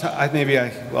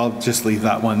 I'll just leave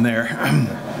that one there.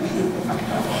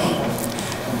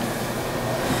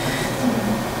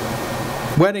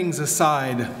 Weddings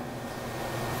aside,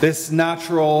 this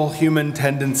natural human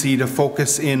tendency to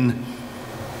focus in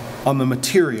on the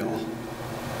material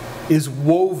is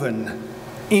woven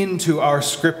into our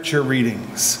scripture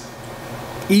readings,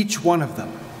 each one of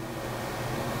them.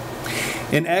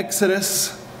 In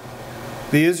Exodus,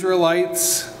 the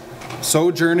Israelites,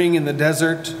 sojourning in the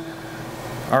desert,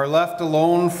 are left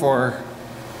alone for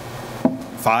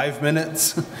 5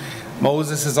 minutes.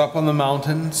 Moses is up on the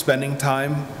mountain, spending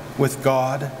time with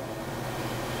God.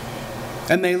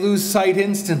 And they lose sight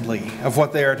instantly of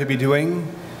what they are to be doing.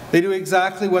 They do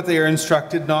exactly what they are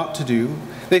instructed not to do.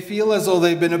 They feel as though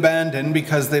they've been abandoned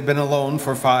because they've been alone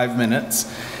for 5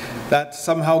 minutes, that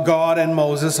somehow God and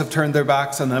Moses have turned their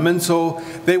backs on them, and so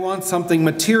they want something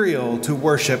material to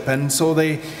worship, and so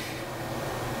they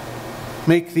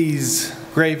make these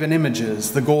graven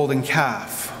images, the golden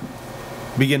calf,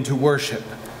 begin to worship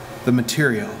the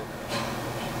material.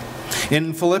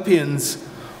 In Philippians,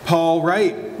 Paul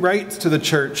writes to the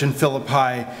church in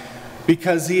Philippi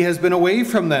because he has been away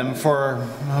from them for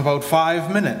about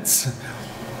 5 minutes,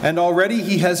 and already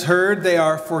he has heard they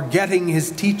are forgetting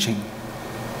his teaching.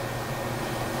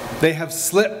 They have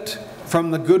slipped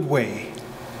from the good way.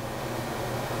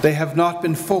 They have not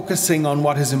been focusing on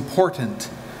what is important,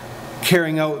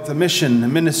 carrying out the mission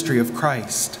and ministry of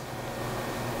Christ.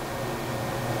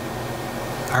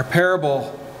 Our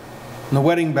parable in the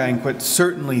wedding banquet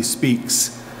certainly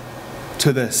speaks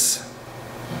to this.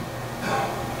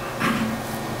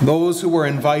 Those who were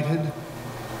invited,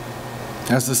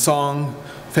 as the song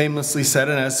famously said,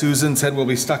 and as Susan said, will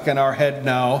be stuck in our head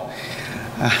now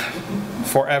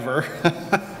forever,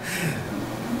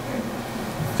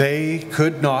 they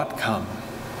could not come.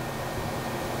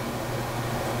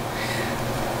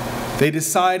 They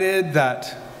decided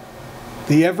that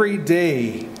the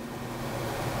everyday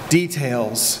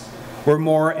details were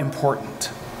more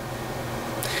important.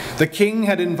 The king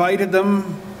had invited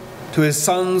them to his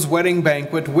son's wedding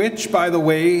banquet, which, by the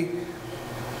way,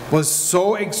 was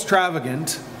so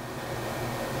extravagant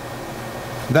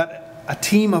that a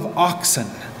team of oxen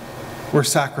were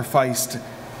sacrificed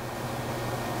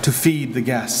to feed the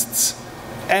guests,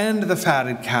 and the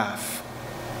fatted calf,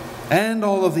 and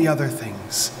all of the other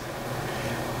things.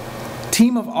 A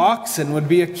team of oxen would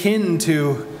be akin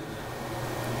to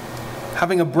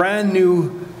having a brand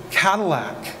new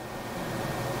Cadillac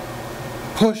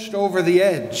pushed over the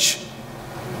edge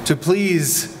to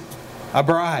please a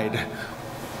bride,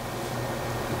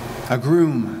 a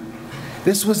groom.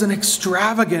 This was an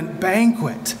extravagant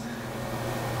banquet.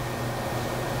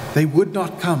 They would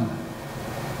not come.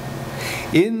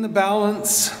 In the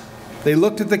balance, they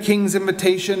looked at the king's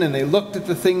invitation and they looked at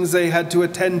the things they had to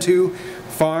attend to,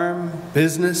 farm,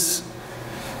 business.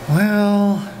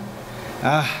 Well,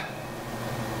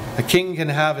 the king can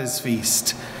have his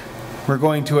feast. We're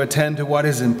going to attend to what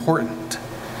is important.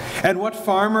 And what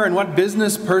farmer and what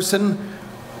business person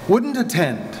wouldn't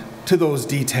attend to those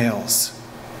details?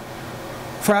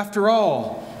 For after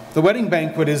all, the wedding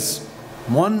banquet is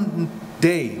one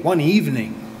day, one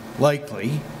evening,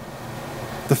 likely.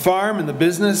 The farm and the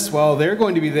business, well, they're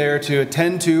going to be there to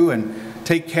attend to and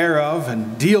take care of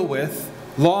and deal with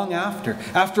long after.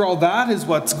 After all, that is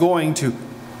what's going to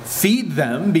feed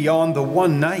them beyond the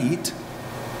one night.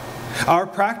 Our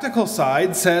practical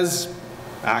side says,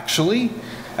 actually,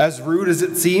 as rude as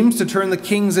it seems to turn the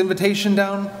king's invitation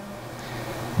down,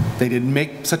 they didn't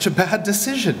make such a bad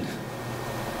decision.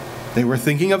 They were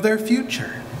thinking of their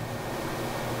future.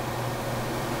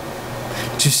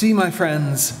 But you see, my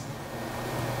friends,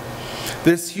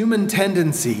 this human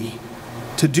tendency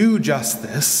to do just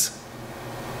this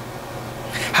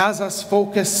has us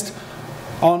focused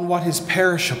on what is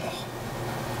perishable,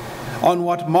 on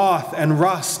what moth and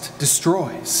rust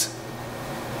destroys,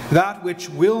 that which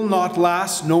will not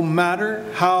last no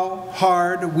matter how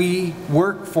hard we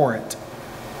work for it.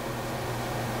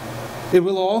 It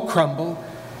will all crumble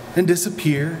and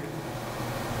disappear.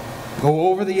 go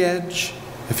over the edge,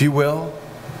 if you will.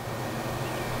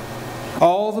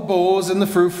 All the bows and the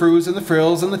frou-frous and the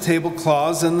frills and the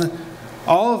tablecloths and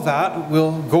all of that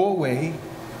will go away.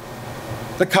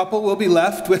 The couple will be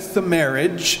left with the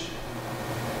marriage.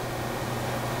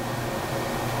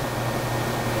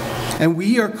 And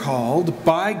we are called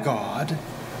by God,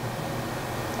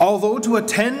 although to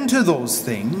attend to those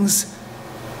things,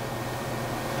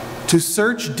 to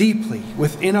search deeply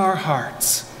within our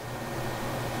hearts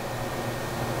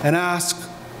and ask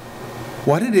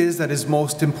what it is that is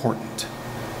most important.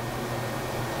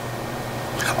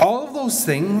 All of those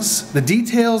things, the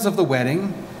details of the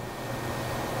wedding,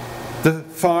 the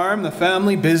farm, the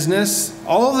family business,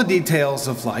 all the details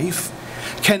of life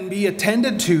can be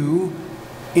attended to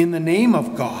in the name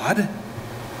of God.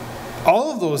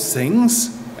 All of those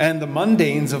things and the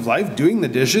mundanes of life, doing the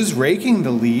dishes, raking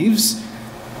the leaves,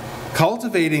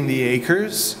 cultivating the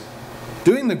acres,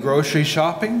 doing the grocery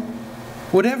shopping,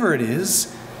 whatever it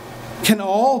is, can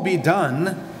all be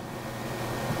done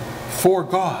for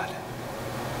God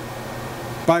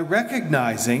by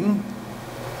recognizing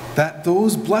that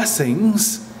those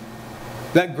blessings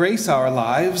that grace our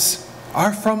lives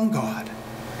are from God.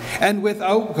 And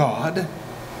without God,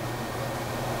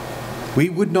 we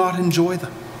would not enjoy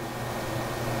them.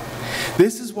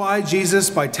 This is why Jesus,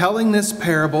 by telling this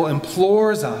parable,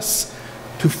 implores us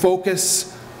to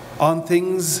focus on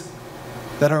things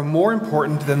that are more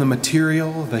important than the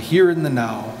material, the here and the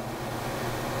now.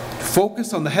 To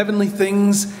focus on the heavenly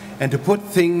things and to put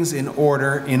things in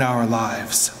order in our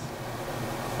lives.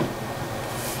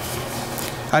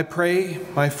 I pray,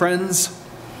 my friends,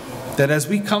 that as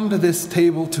we come to this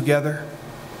table together,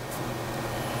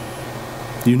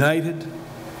 united,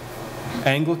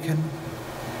 Anglican,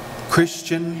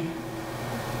 Christian,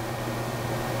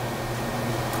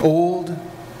 old,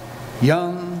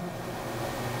 young,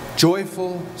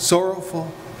 joyful,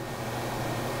 sorrowful,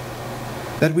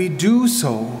 that we do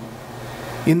so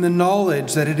in the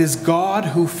knowledge that it is God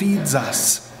who feeds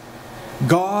us,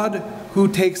 God who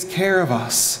takes care of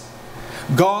us,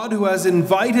 God who has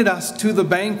invited us to the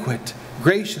banquet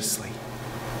graciously.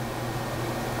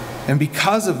 And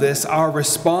because of this, our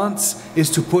response is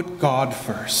to put God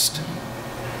first,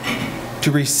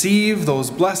 to receive those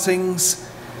blessings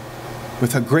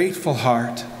with a grateful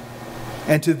heart,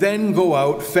 and to then go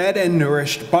out fed and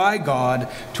nourished by God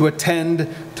to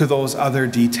attend to those other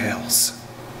details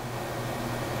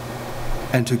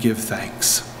and to give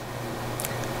thanks.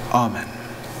 Amen.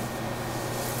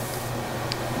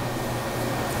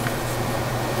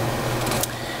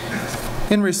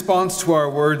 In response to our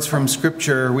words from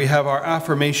Scripture, we have our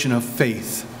affirmation of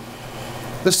faith.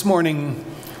 This morning,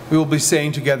 we will be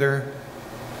saying together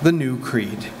the new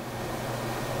creed.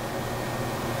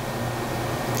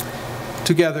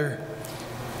 Together,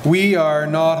 we are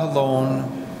not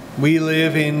alone. We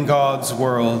live in God's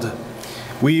world.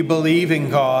 We believe in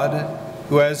God,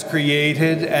 who has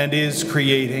created and is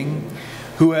creating,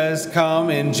 who has come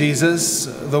in Jesus,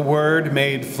 the Word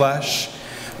made flesh,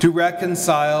 to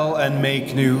reconcile and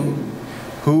make new,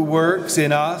 who works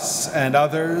in us and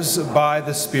others by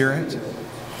the Spirit.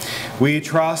 We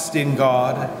trust in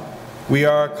God. We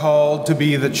are called to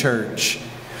be the church,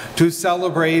 to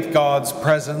celebrate God's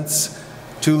presence,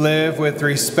 to live with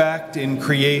respect in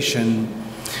creation,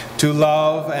 to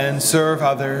love and serve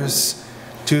others,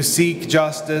 to seek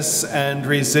justice and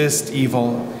resist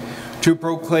evil, to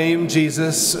proclaim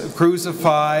Jesus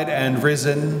crucified and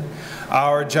risen,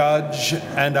 our judge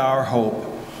and our hope.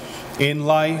 In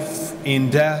life, in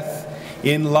death,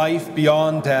 in life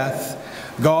beyond death,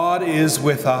 God is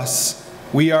with us.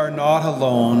 We are not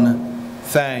alone.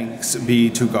 Thanks be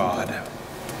to God.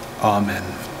 Amen.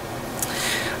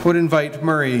 I would invite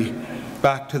Murray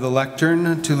back to the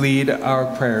lectern to lead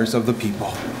our prayers of the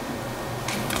people.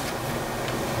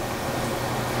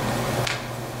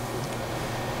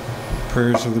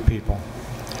 Prayers of the people.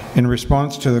 In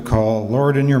response to the call,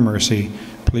 Lord, in your mercy,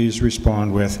 please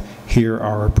respond with, hear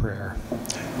our prayer.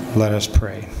 Let us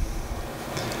pray.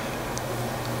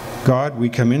 God, we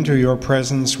come into your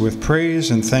presence with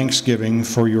praise and thanksgiving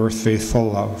for your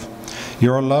faithful love.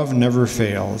 Your love never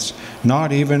fails,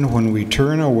 not even when we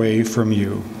turn away from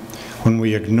you, when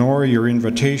we ignore your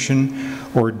invitation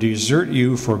or desert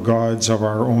you for gods of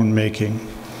our own making.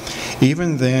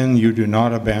 Even then, you do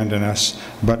not abandon us,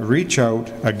 but reach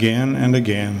out again and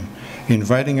again,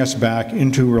 inviting us back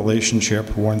into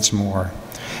relationship once more.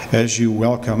 As you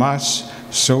welcome us,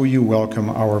 so you welcome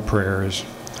our prayers.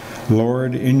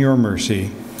 Lord, in your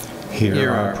mercy, hear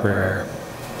our prayer.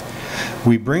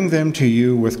 We bring them to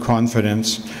you with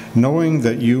confidence, knowing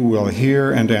that you will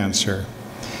hear and answer.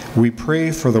 We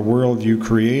pray for the world you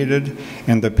created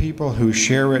and the people who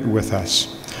share it with us,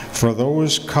 for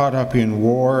those caught up in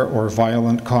war or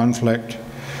violent conflict,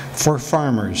 for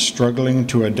farmers struggling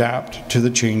to adapt to the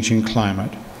changing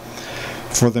climate,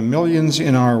 for the millions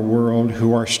in our world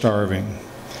who are starving,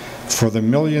 for the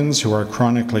millions who are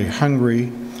chronically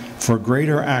hungry, for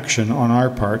greater action on our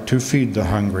part to feed the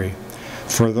hungry,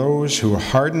 for those who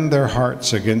harden their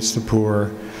hearts against the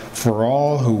poor, for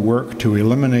all who work to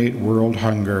eliminate world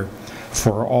hunger,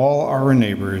 for all our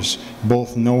neighbors,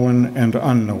 both known and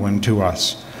unknown to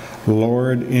us.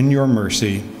 Lord, in your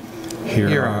mercy,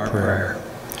 hear our prayer.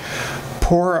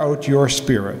 Pour out your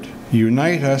Spirit.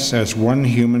 Unite us as one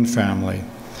human family.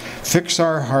 Fix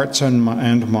our hearts and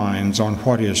minds on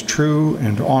what is true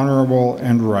and honorable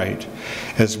and right,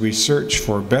 as we search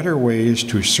for better ways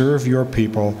to serve your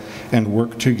people and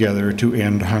work together to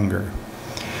end hunger.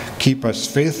 Keep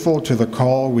us faithful to the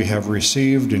call we have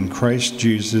received in Christ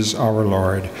Jesus our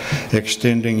Lord,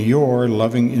 extending your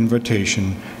loving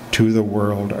invitation to the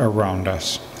world around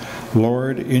us.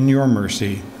 Lord, in your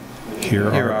mercy, hear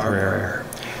our prayer.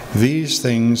 These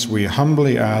things we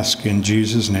humbly ask in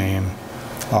Jesus' name.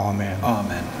 Amen.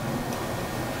 Amen.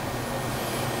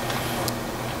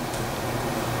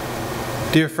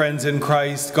 Dear friends in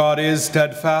Christ, God is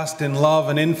steadfast in love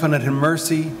and infinite in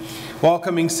mercy,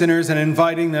 welcoming sinners and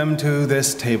inviting them to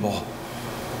this table.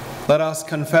 Let us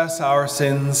confess our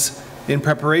sins in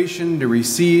preparation to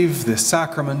receive this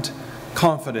sacrament,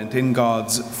 confident in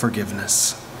God's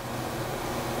forgiveness.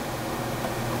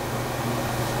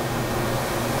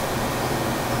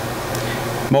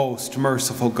 Most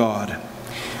merciful God,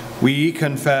 we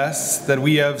confess that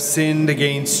we have sinned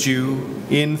against you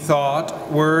in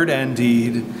thought, word, and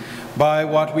deed, by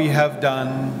what we have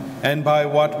done and by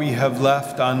what we have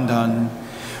left undone.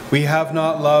 We have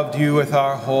not loved you with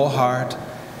our whole heart.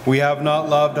 We have not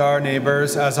loved our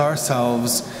neighbors as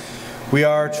ourselves. We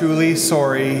are truly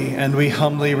sorry and we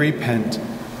humbly repent.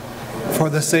 For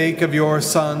the sake of your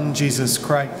Son, Jesus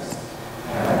Christ,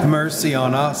 have mercy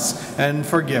on us and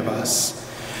forgive us,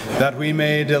 that we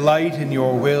may delight in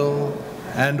your will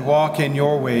and walk in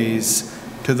your ways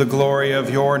to the glory of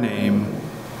your name.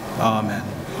 Amen.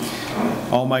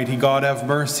 Almighty God, have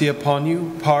mercy upon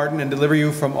you, pardon and deliver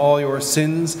you from all your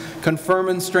sins, confirm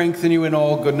and strengthen you in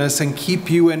all goodness, and keep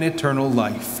you in eternal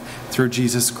life, through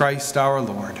Jesus Christ our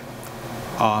Lord.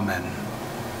 Amen.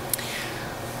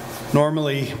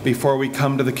 Normally, before we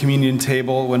come to the communion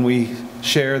table, when we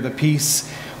share the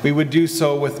peace, we would do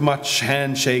so with much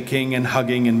handshaking and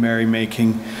hugging and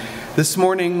merrymaking. This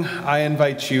morning, I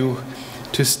invite you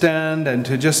to stand and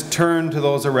to just turn to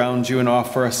those around you and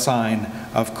offer a sign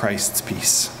of Christ's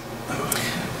peace.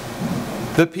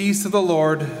 The peace of the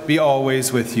Lord be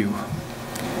always with you.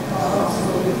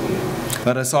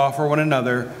 Let us offer one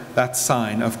another that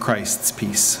sign of Christ's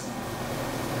peace.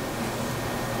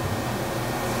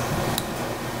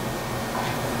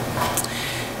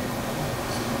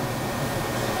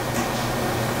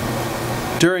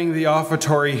 During the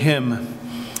offertory hymn,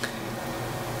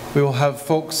 we will have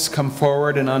folks come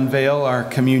forward and unveil our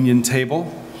communion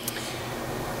table,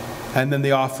 and then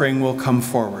the offering will come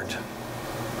forward.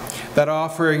 That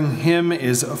offering hymn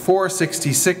is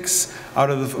 466 out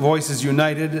of the Voices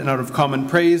United and out of Common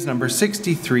Praise, number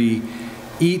 63,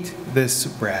 Eat This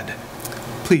Bread.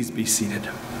 Please be seated.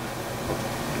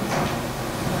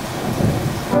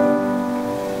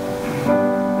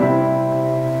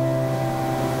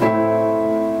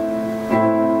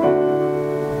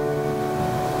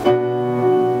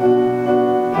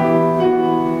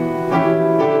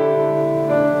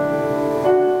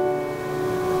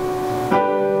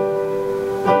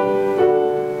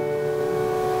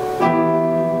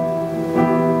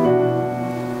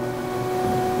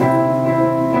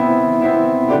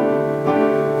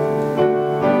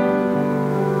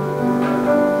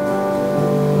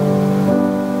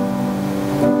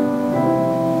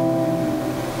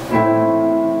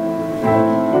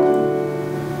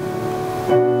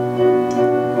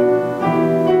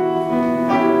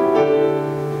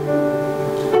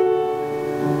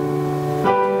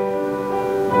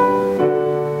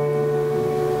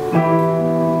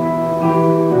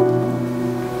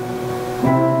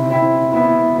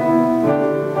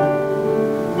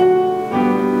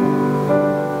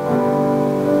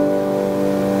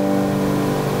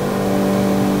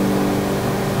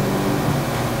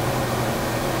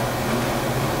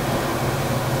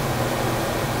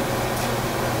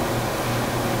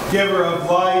 Giver of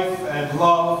life and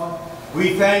love,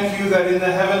 we thank you that in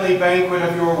the heavenly banquet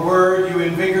of your word you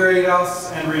invigorate us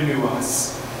and renew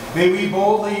us. May we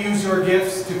boldly use your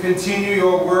gifts to continue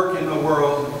your work in the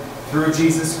world through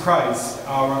Jesus Christ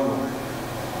our Lord.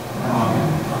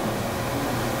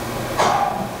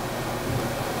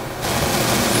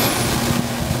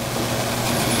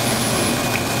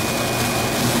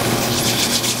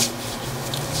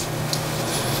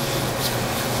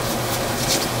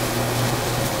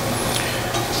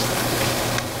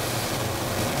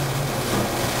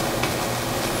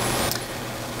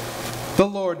 The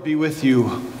Lord be with you.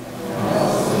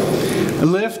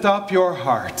 Lift up your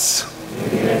hearts.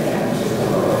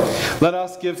 Let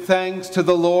us give thanks to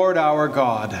the Lord our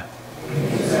God.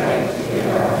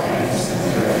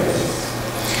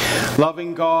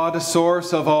 Loving God,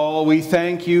 source of all, we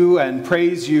thank you and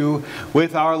praise you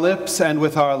with our lips and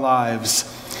with our lives,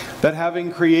 that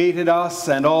having created us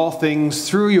and all things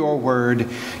through your word,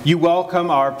 you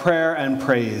welcome our prayer and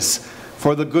praise.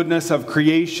 For the goodness of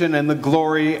creation and the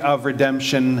glory of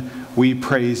redemption, we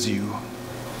praise you.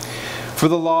 For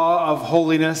the law of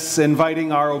holiness,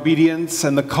 inviting our obedience,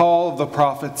 and the call of the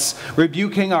prophets,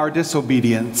 rebuking our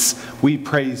disobedience, we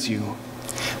praise you.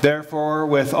 Therefore,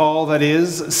 with all that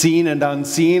is, seen and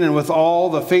unseen, and with all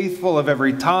the faithful of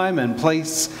every time and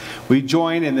place, we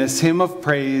join in this hymn of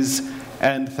praise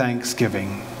and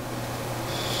thanksgiving.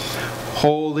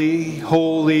 Holy,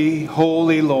 holy,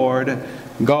 holy Lord,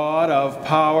 God of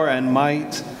power and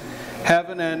might,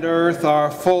 heaven and earth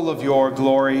are full of your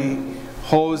glory.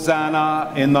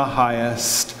 Hosanna in the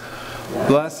highest.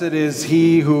 Blessed is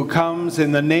he who comes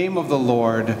in the name of the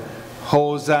Lord.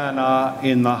 Hosanna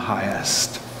in the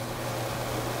highest.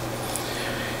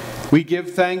 We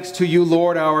give thanks to you,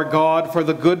 Lord our God, for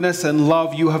the goodness and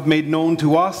love you have made known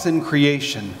to us in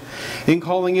creation, in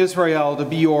calling Israel to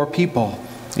be your people,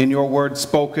 in your word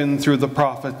spoken through the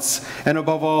prophets, and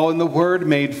above all in the word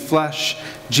made flesh,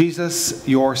 Jesus,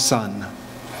 your Son.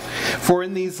 For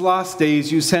in these last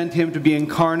days you sent him to be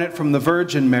incarnate from the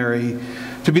Virgin Mary,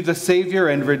 to be the Savior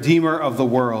and Redeemer of the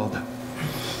world.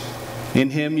 In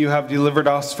him you have delivered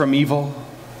us from evil,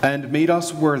 and made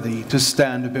us worthy to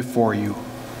stand before you.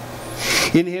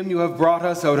 In him you have brought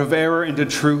us out of error into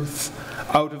truth,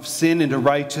 out of sin into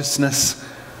righteousness,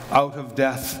 out of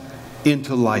death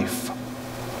into life.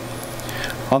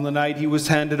 On the night he was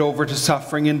handed over to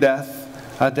suffering and death,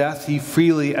 a death he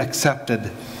freely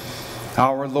accepted,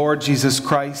 our Lord Jesus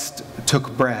Christ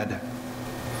took bread.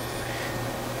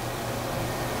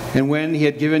 And when he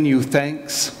had given you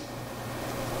thanks,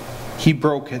 he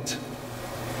broke it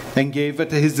and gave it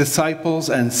to his disciples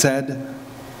and said,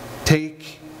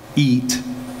 "Take, eat.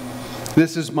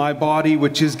 This is my body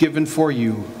which is given for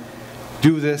you.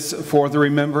 Do this for the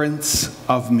remembrance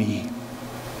of me."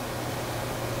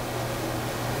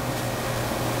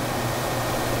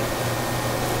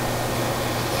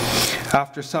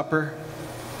 After supper,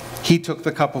 he took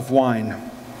the cup of wine,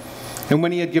 and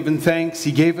when he had given thanks,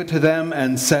 he gave it to them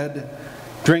and said,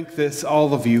 "Drink this,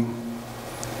 all of you.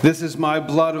 This is my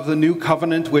blood of the new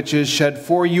covenant, which is shed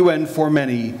for you and for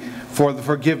many for the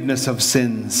forgiveness of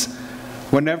sins.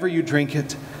 Whenever you drink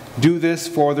it, do this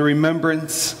for the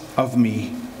remembrance of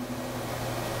me."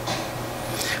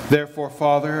 Therefore,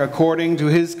 Father, according to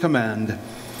his command,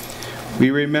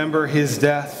 we remember his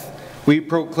death, we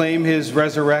proclaim his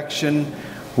resurrection,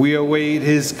 we await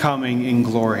his coming in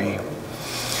glory.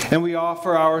 And we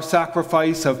offer our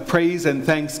sacrifice of praise and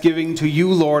thanksgiving to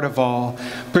you, Lord of all,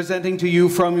 presenting to you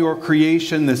from your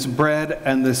creation this bread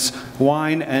and this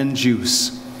wine and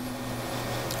juice.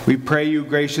 We pray you,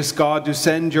 gracious God, to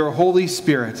send your Holy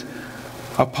Spirit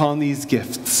upon these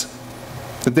gifts,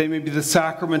 that they may be the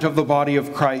sacrament of the body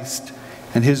of Christ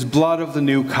and his blood of the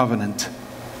new covenant.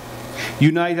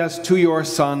 Unite us to your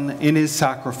Son in his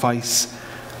sacrifice,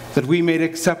 that we, made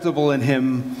acceptable in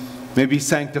him, may be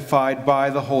sanctified by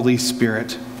the Holy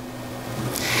Spirit.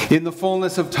 In the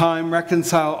fullness of time,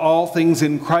 reconcile all things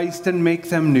in Christ and make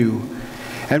them new,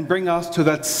 and bring us to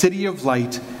that city of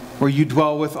light where you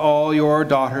dwell with all your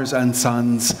daughters and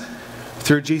sons.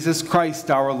 Through Jesus Christ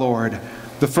our Lord,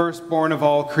 the firstborn of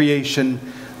all creation,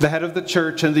 the head of the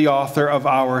church and the author of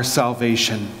our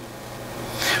salvation.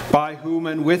 By whom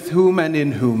and with whom and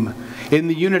in whom, in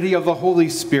the unity of the Holy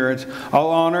Spirit, all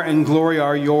honor and glory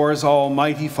are yours,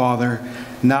 Almighty Father,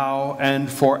 now and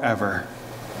forever.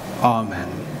 Amen.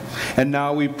 And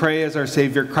now we pray as our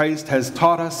Savior Christ has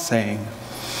taught us, saying,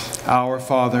 Our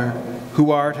Father,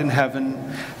 who art in heaven,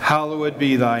 hallowed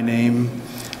be thy name.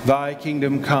 Thy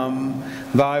kingdom come,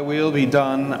 thy will be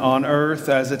done on earth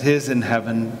as it is in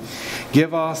heaven.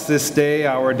 Give us this day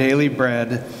our daily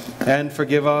bread, and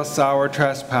forgive us our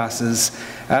trespasses,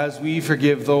 as we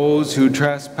forgive those who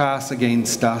trespass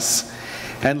against us.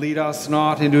 And lead us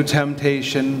not into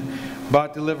temptation,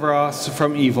 but deliver us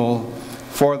from evil.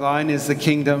 For thine is the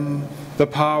kingdom, the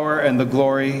power, and the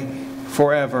glory,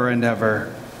 forever and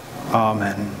ever.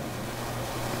 Amen.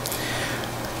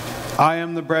 I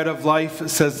am the bread of life,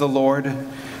 says the Lord.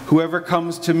 Whoever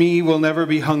comes to me will never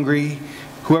be hungry.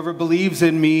 Whoever believes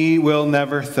in me will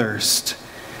never thirst.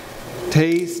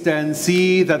 Taste and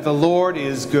see that the Lord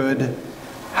is good.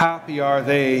 Happy are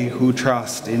they who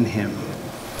trust in him.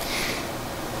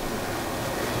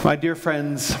 My dear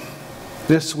friends,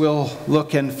 this will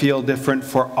look and feel different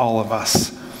for all of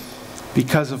us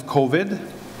because of COVID,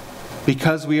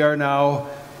 because we are now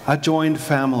a joined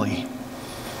family,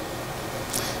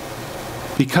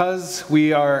 because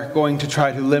we are going to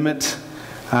try to limit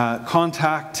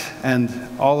contact and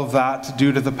all of that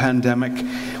due to the pandemic.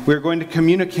 We're going to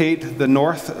communicate the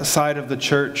north side of the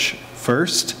church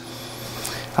first.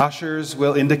 Ushers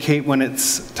will indicate when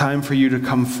it's time for you to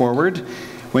come forward.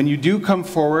 When you do come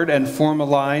forward and form a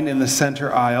line in the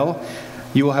center aisle,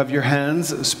 you will have your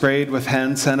hands sprayed with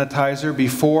hand sanitizer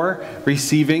before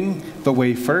receiving the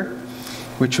wafer,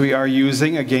 which we are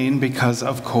using again because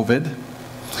of COVID.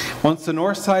 Once the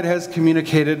north side has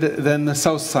communicated, then the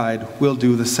south side will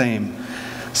do the same.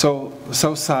 So the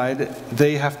south side,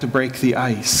 they have to break the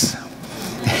ice.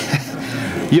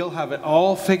 You'll have it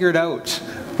all figured out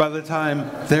by the time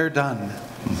they're done.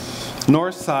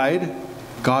 North side,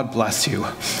 God bless you.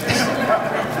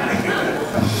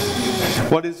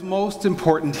 What is most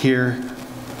important here,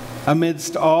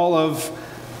 amidst all of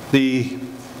the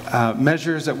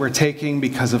measures that we're taking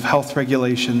because of health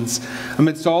regulations,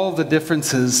 amidst all of the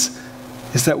differences,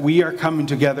 is that we are coming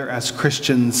together as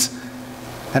Christians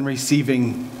and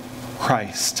receiving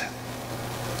Christ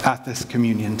at this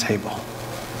communion table.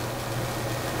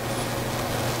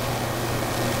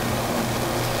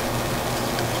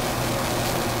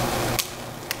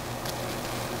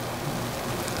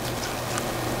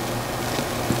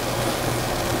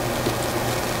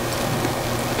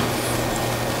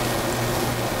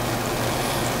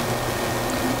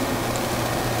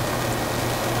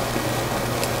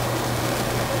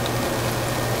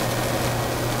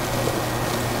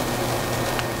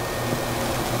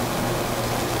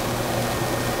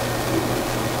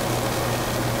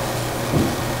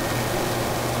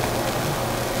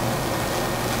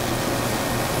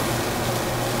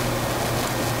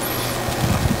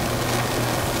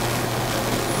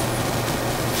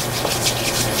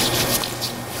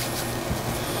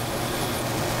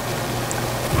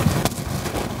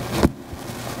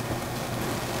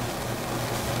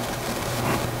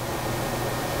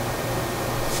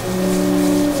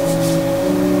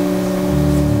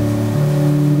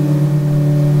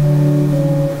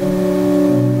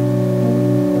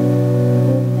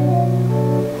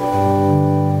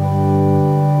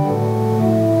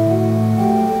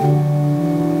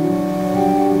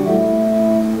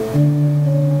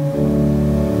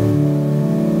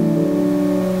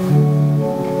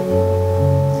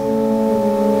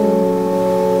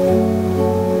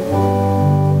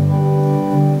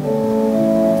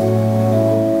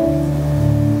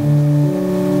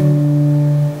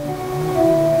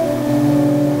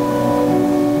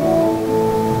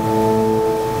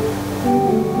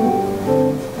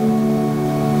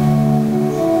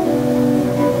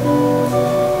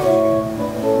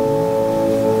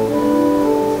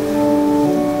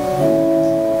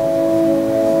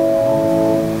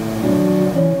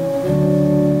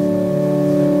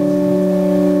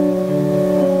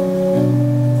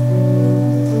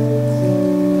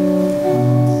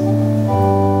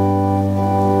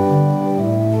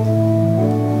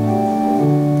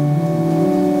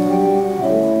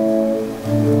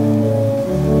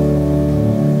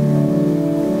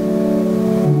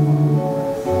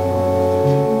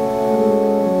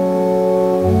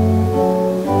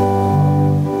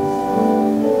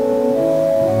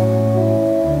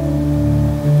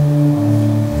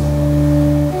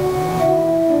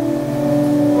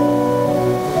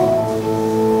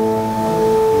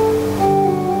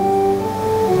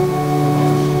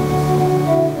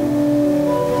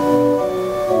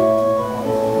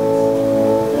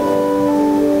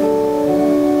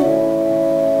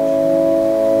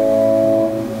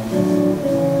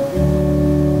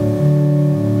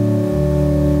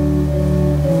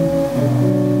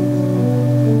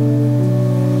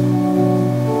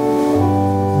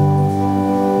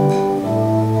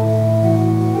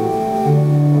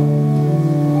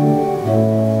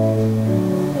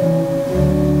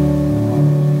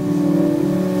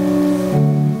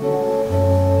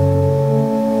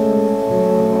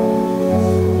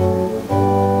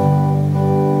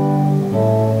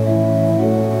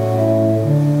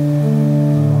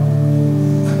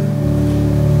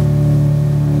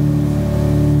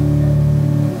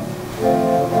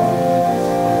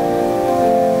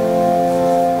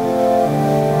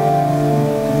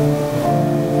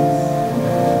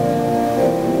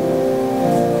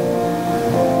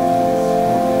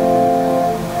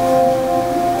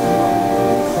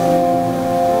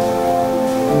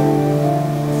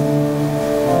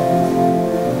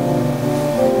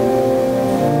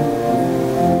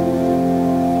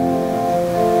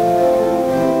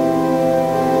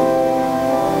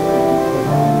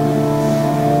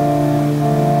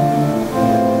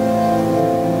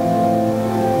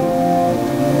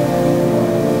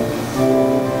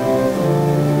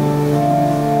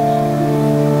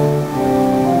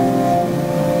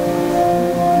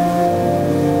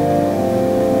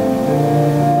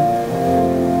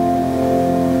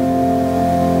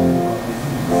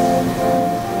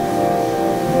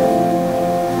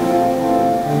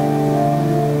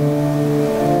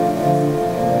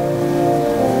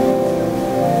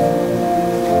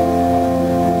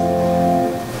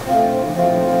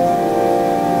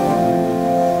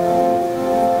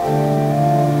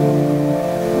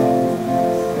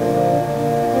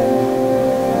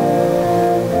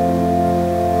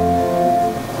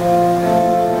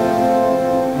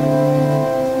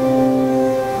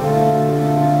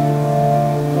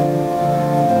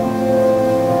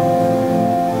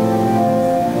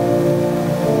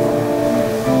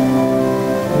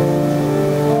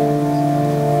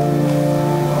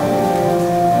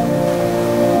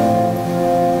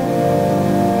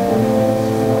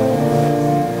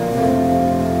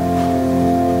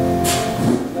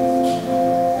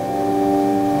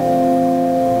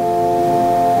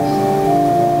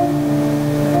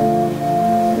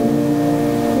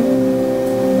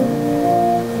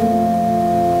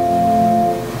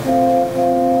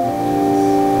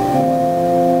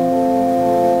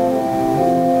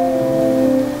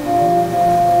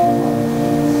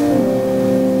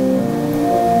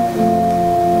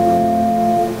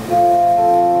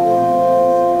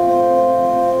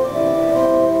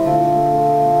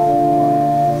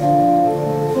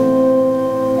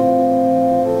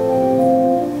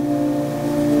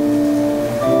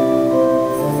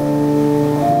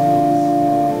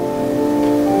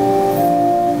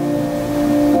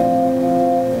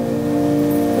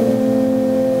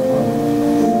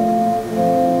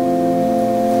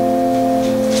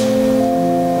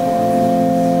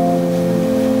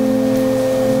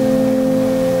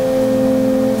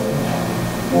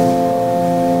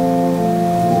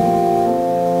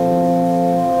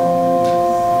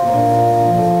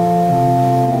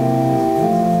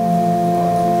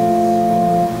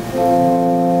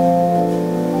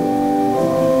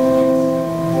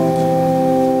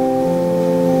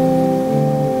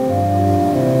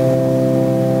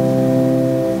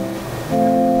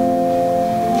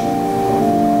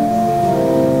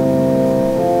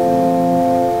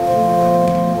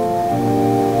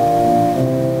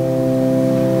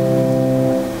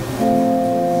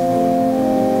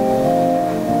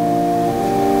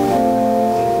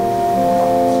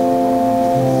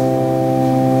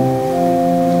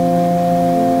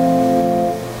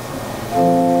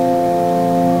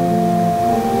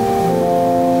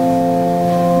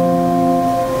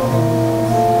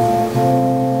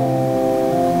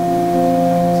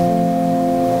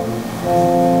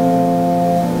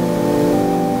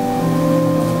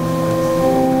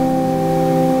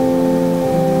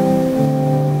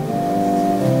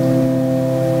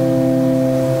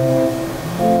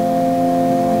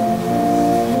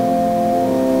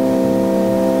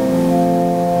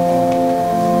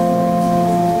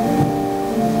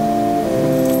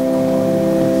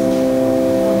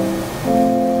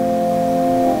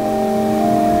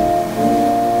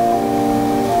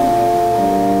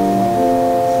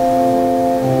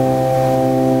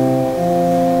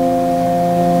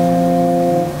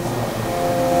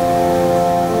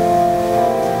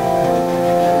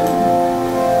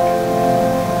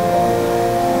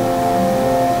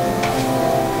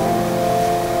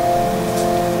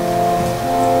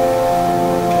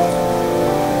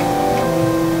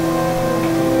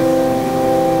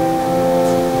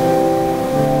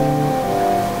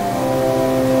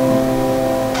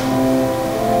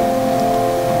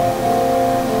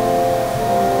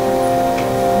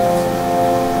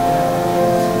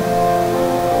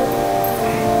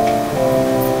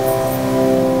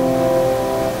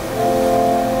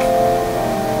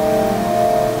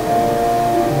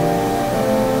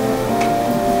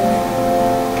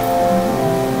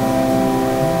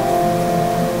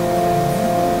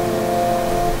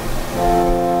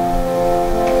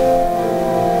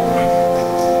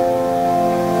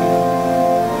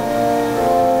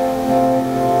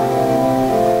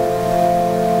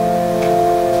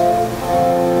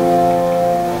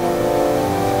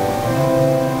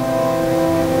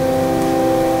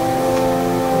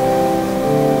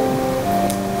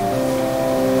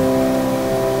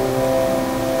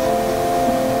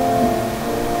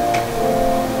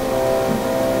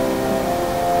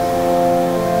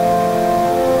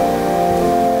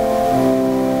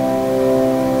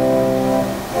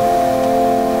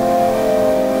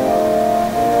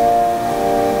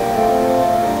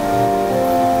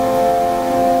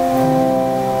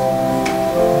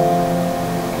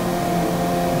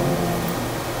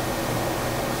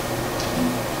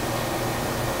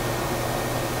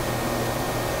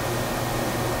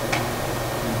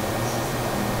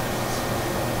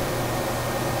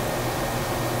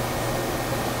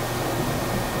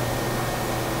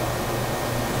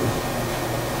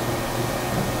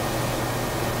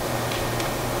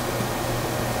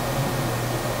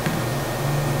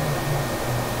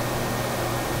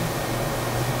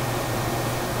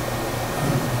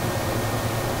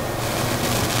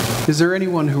 Is there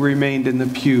anyone who remained in the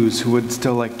pews who would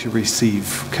still like to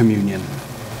receive communion?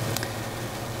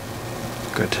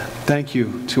 Good. Thank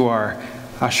you to our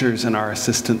ushers and our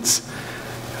assistants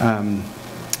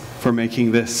for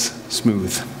making this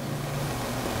smooth.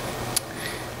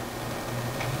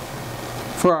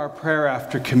 For our prayer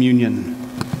after communion,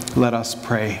 let us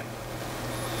pray.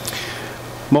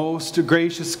 Most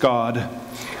gracious God,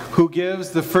 who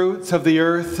gives the fruits of the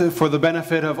earth for the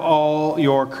benefit of all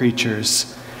your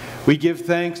creatures, we give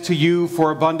thanks to you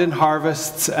for abundant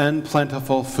harvests and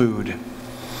plentiful food.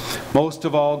 Most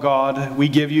of all, God, we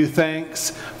give you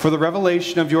thanks for the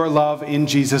revelation of your love in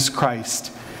Jesus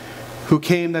Christ, who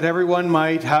came that everyone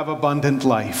might have abundant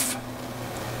life.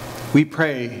 We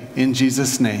pray in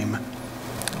Jesus' name.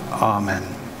 Amen.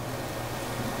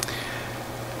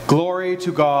 Glory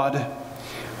to God,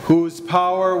 whose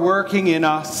power working in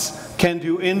us can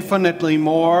do infinitely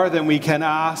more than we can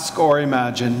ask or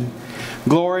imagine.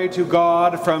 Glory to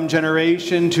God from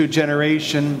generation to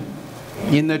generation,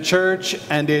 in the Church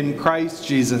and in Christ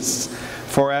Jesus,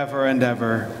 forever and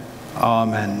ever.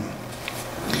 Amen.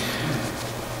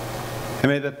 And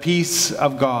may the peace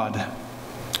of God,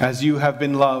 as you have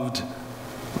been loved,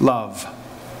 love.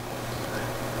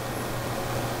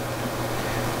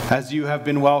 As you have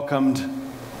been welcomed,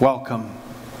 welcome.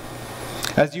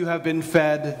 As you have been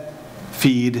fed,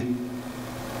 feed.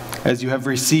 As you have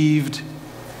received,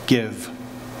 give.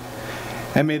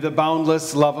 And may the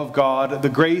boundless love of God, the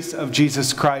grace of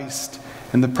Jesus Christ,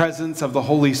 and the presence of the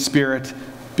Holy Spirit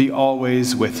be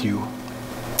always with you.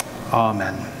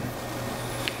 Amen.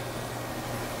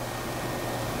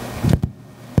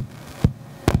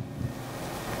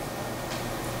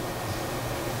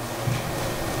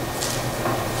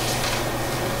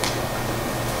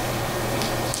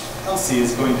 Elsie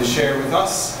is going to share with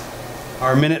us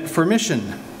our Minute for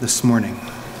Mission this morning.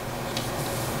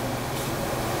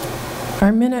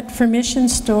 Our Minute for Mission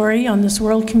story on this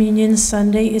World Communion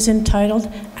Sunday is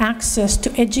entitled Access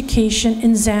to Education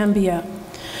in Zambia.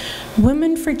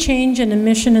 Women for Change and a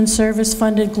mission and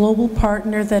service-funded global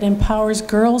partner that empowers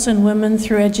girls and women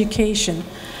through education.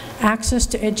 Access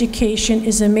to education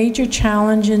is a major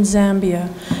challenge in Zambia,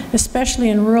 especially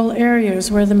in rural areas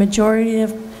where the majority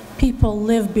of people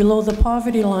live below the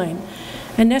poverty line.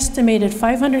 An estimated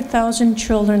 500,000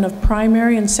 children of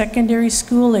primary and secondary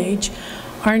school age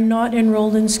are not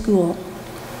enrolled in school.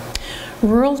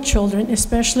 Rural children,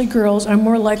 especially girls, are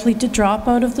more likely to drop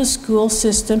out of the school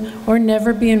system or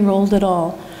never be enrolled at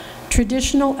all.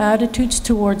 Traditional attitudes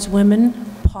towards women,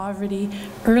 poverty,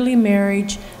 early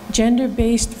marriage,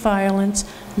 gender-based violence,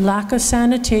 lack of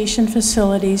sanitation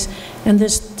facilities, and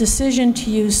this decision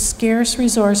to use scarce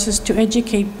resources to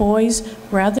educate boys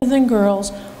rather than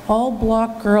girls all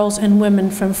block girls and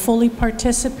women from fully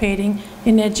participating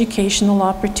in educational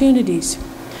opportunities.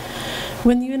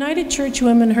 When the United Church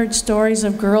women heard stories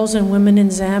of girls and women in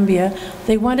Zambia,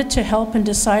 they wanted to help and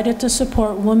decided to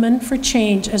support Women for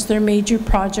Change as their major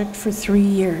project for 3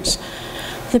 years.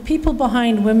 The people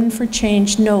behind Women for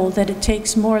Change know that it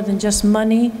takes more than just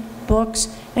money,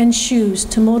 books, and shoes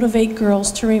to motivate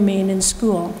girls to remain in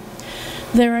school.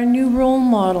 There are new role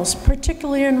models,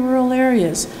 particularly in rural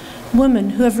areas,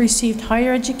 women who have received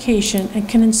higher education and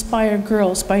can inspire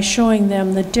girls by showing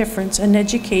them the difference an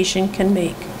education can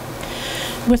make.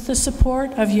 With the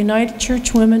support of United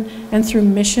Church Women and through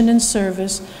mission and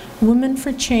service, Women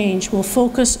for Change will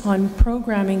focus on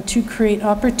programming to create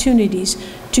opportunities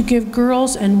to give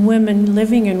girls and women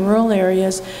living in rural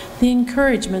areas the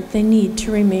encouragement they need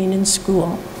to remain in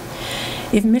school.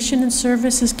 If mission and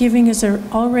service is giving is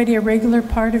already a regular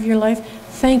part of your life,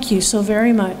 thank you so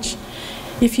very much.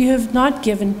 If you have not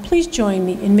given, please join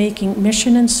me in making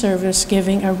mission and service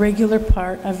giving a regular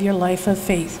part of your life of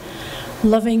faith.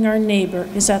 Loving our neighbor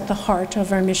is at the heart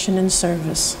of our mission and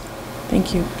service.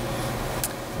 Thank you.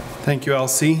 Thank you,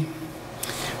 Elsie.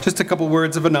 Just a couple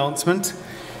words of announcement.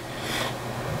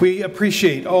 We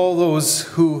appreciate all those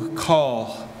who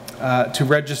call to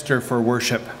register for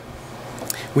worship.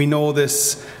 We know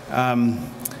this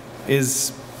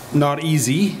is not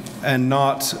easy and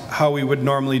not how we would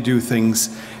normally do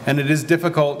things. And it is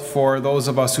difficult for those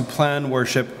of us who plan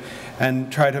worship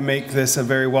and try to make this a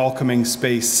very welcoming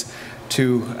space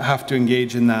to have to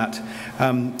engage in that.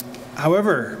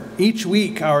 However, each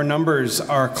week our numbers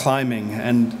are climbing,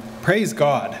 and praise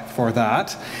God for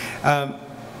that.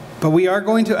 But we are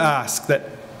going to ask that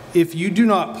if you do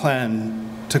not plan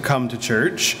to come to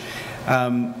church,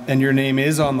 and your name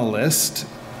is on the list,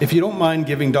 if you don't mind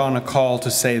giving Dawn a call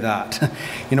to say that.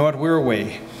 You know what, we're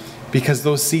away, because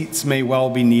those seats may well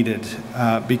be needed.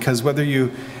 Because whether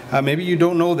you, maybe you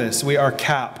don't know this, we are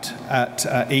capped at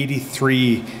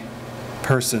 83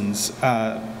 persons,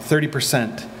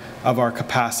 30% of our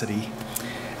capacity.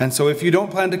 And so if you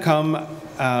don't plan to come,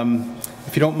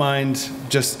 if you don't mind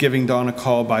just giving Dawn a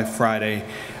call by Friday.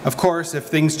 Of course, if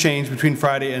things change between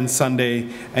Friday and Sunday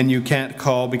and you can't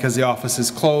call because the office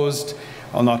is closed,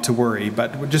 well, not to worry,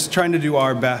 but we're just trying to do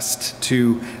our best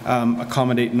to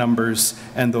accommodate numbers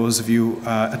and those of you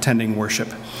attending worship.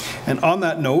 And on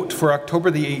that note, for October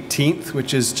the 18th,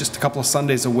 which is just a couple of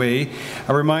Sundays away,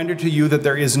 a reminder to you that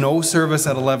there is no service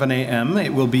at 11 a.m.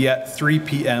 It will be at 3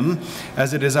 p.m.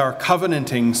 as it is our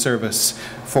covenanting service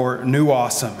for New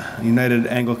Awesome,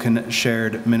 United-Anglican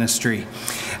Shared Ministry.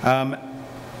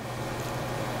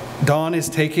 Dawn is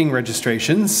taking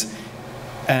registrations,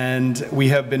 and we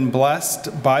have been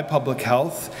blessed by Public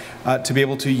Health to be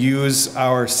able to use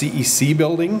our CEC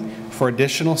building for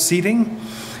additional seating,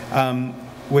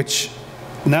 which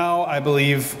now I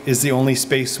believe is the only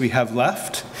space we have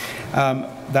left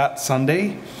that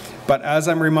Sunday. But as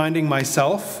I'm reminding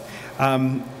myself,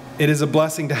 it is a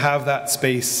blessing to have that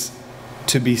space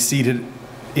to be seated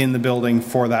in the building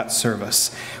for that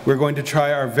service. We're going to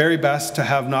try our very best to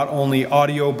have not only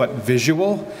audio but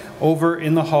visual over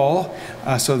in the hall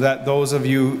so that those of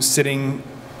you sitting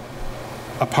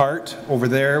apart over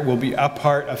there will be a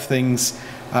part of things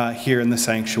here in the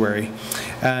sanctuary.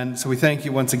 And so we thank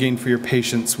you once again for your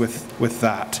patience with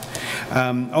that.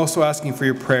 Also asking for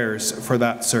your prayers for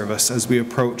that service as we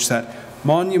approach that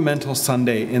monumental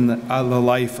Sunday in the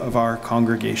life of our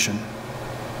congregation.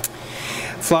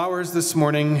 Flowers this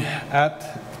morning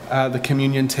at the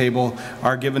communion table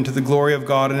are given to the glory of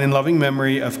God and in loving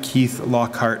memory of Keith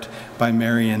Lockhart by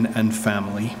Marion and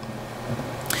family.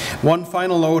 One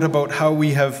final note about how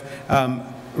we have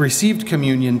received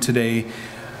communion today.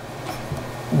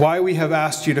 Why we have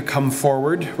asked you to come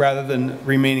forward rather than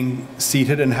remaining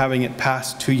seated and having it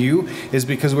passed to you is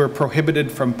because we're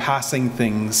prohibited from passing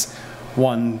things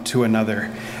one to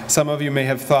another. Some of you may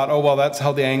have thought, oh, well, that's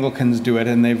how the Anglicans do it,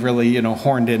 and they've really,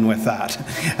 horned in with that.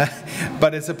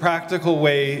 But it's a practical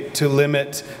way to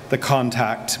limit the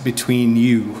contact between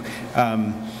you,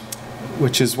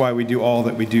 which is why we do all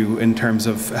that we do in terms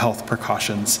of health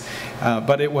precautions.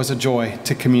 But it was a joy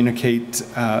to communicate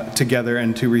together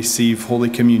and to receive Holy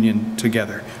Communion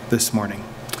together this morning.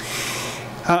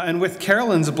 And with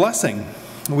Carolyn's blessing,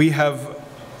 we have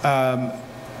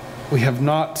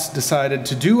not decided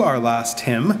to do our last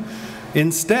hymn.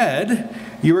 Instead,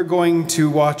 you are going to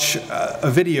watch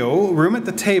a video, Room at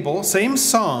the Table, same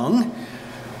song,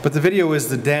 but the video is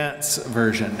the dance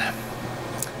version.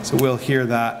 So we'll hear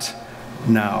that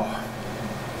now.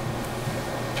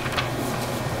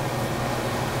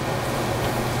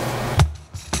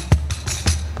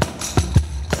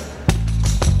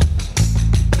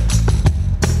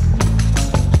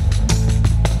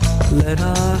 Let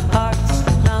our hearts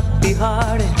not be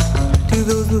hardened to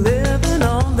those living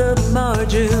on the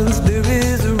margins. There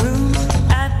is a room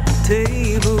at the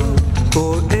table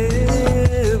for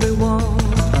everyone.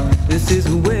 This is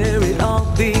where it all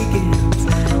begins.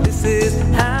 This is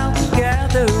how we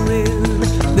gather in.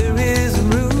 There is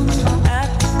room at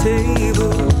the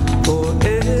table for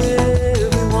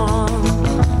everyone.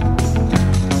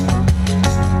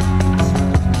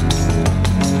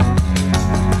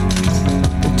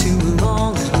 Too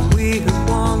long we have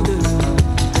wandered,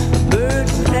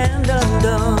 burdened and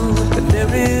undone, but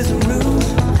there is room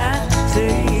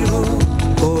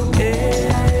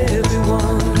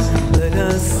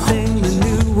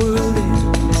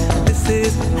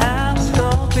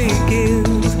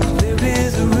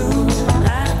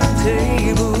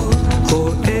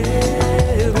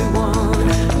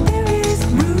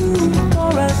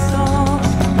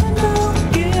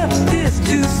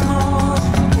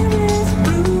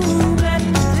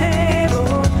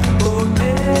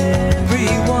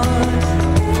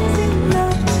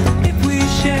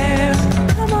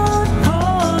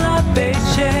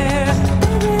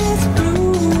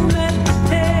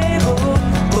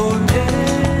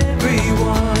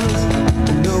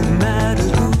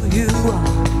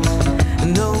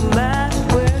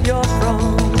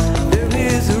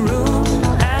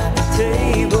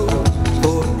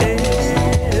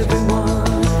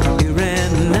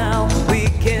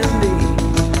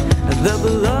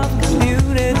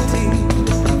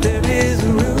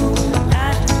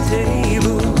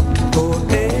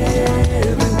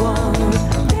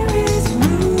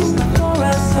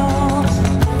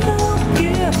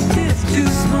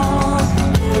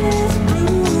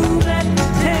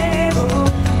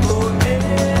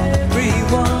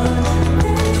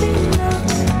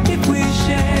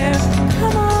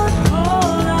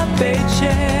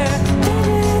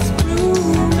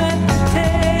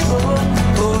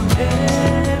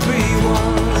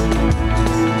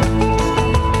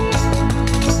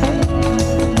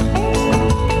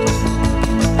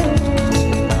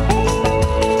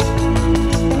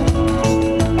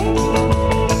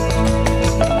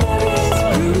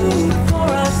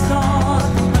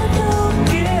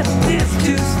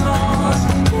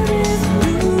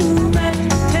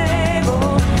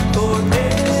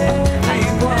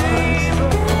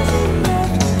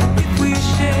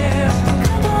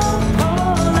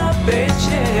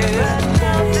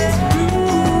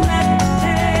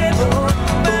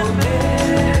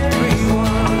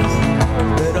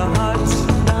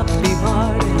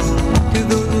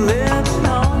live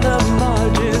on the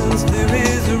margins. There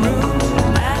is room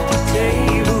at the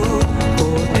table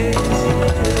for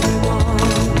everyone.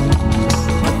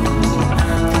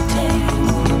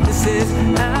 This is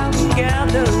how we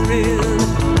gather in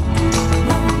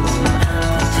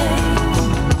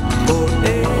for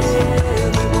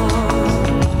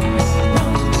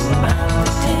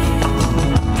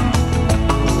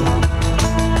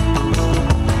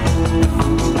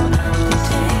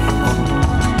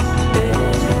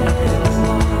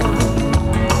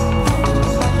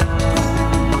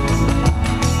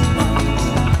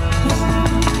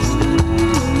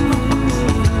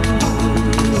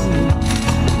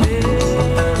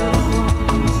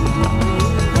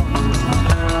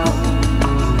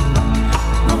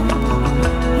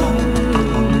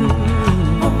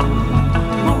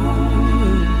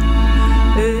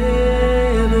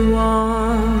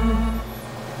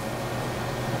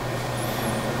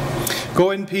Go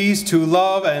in peace to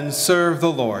love and serve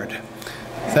the Lord.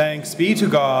 Thanks be to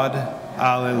God.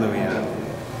 Alleluia.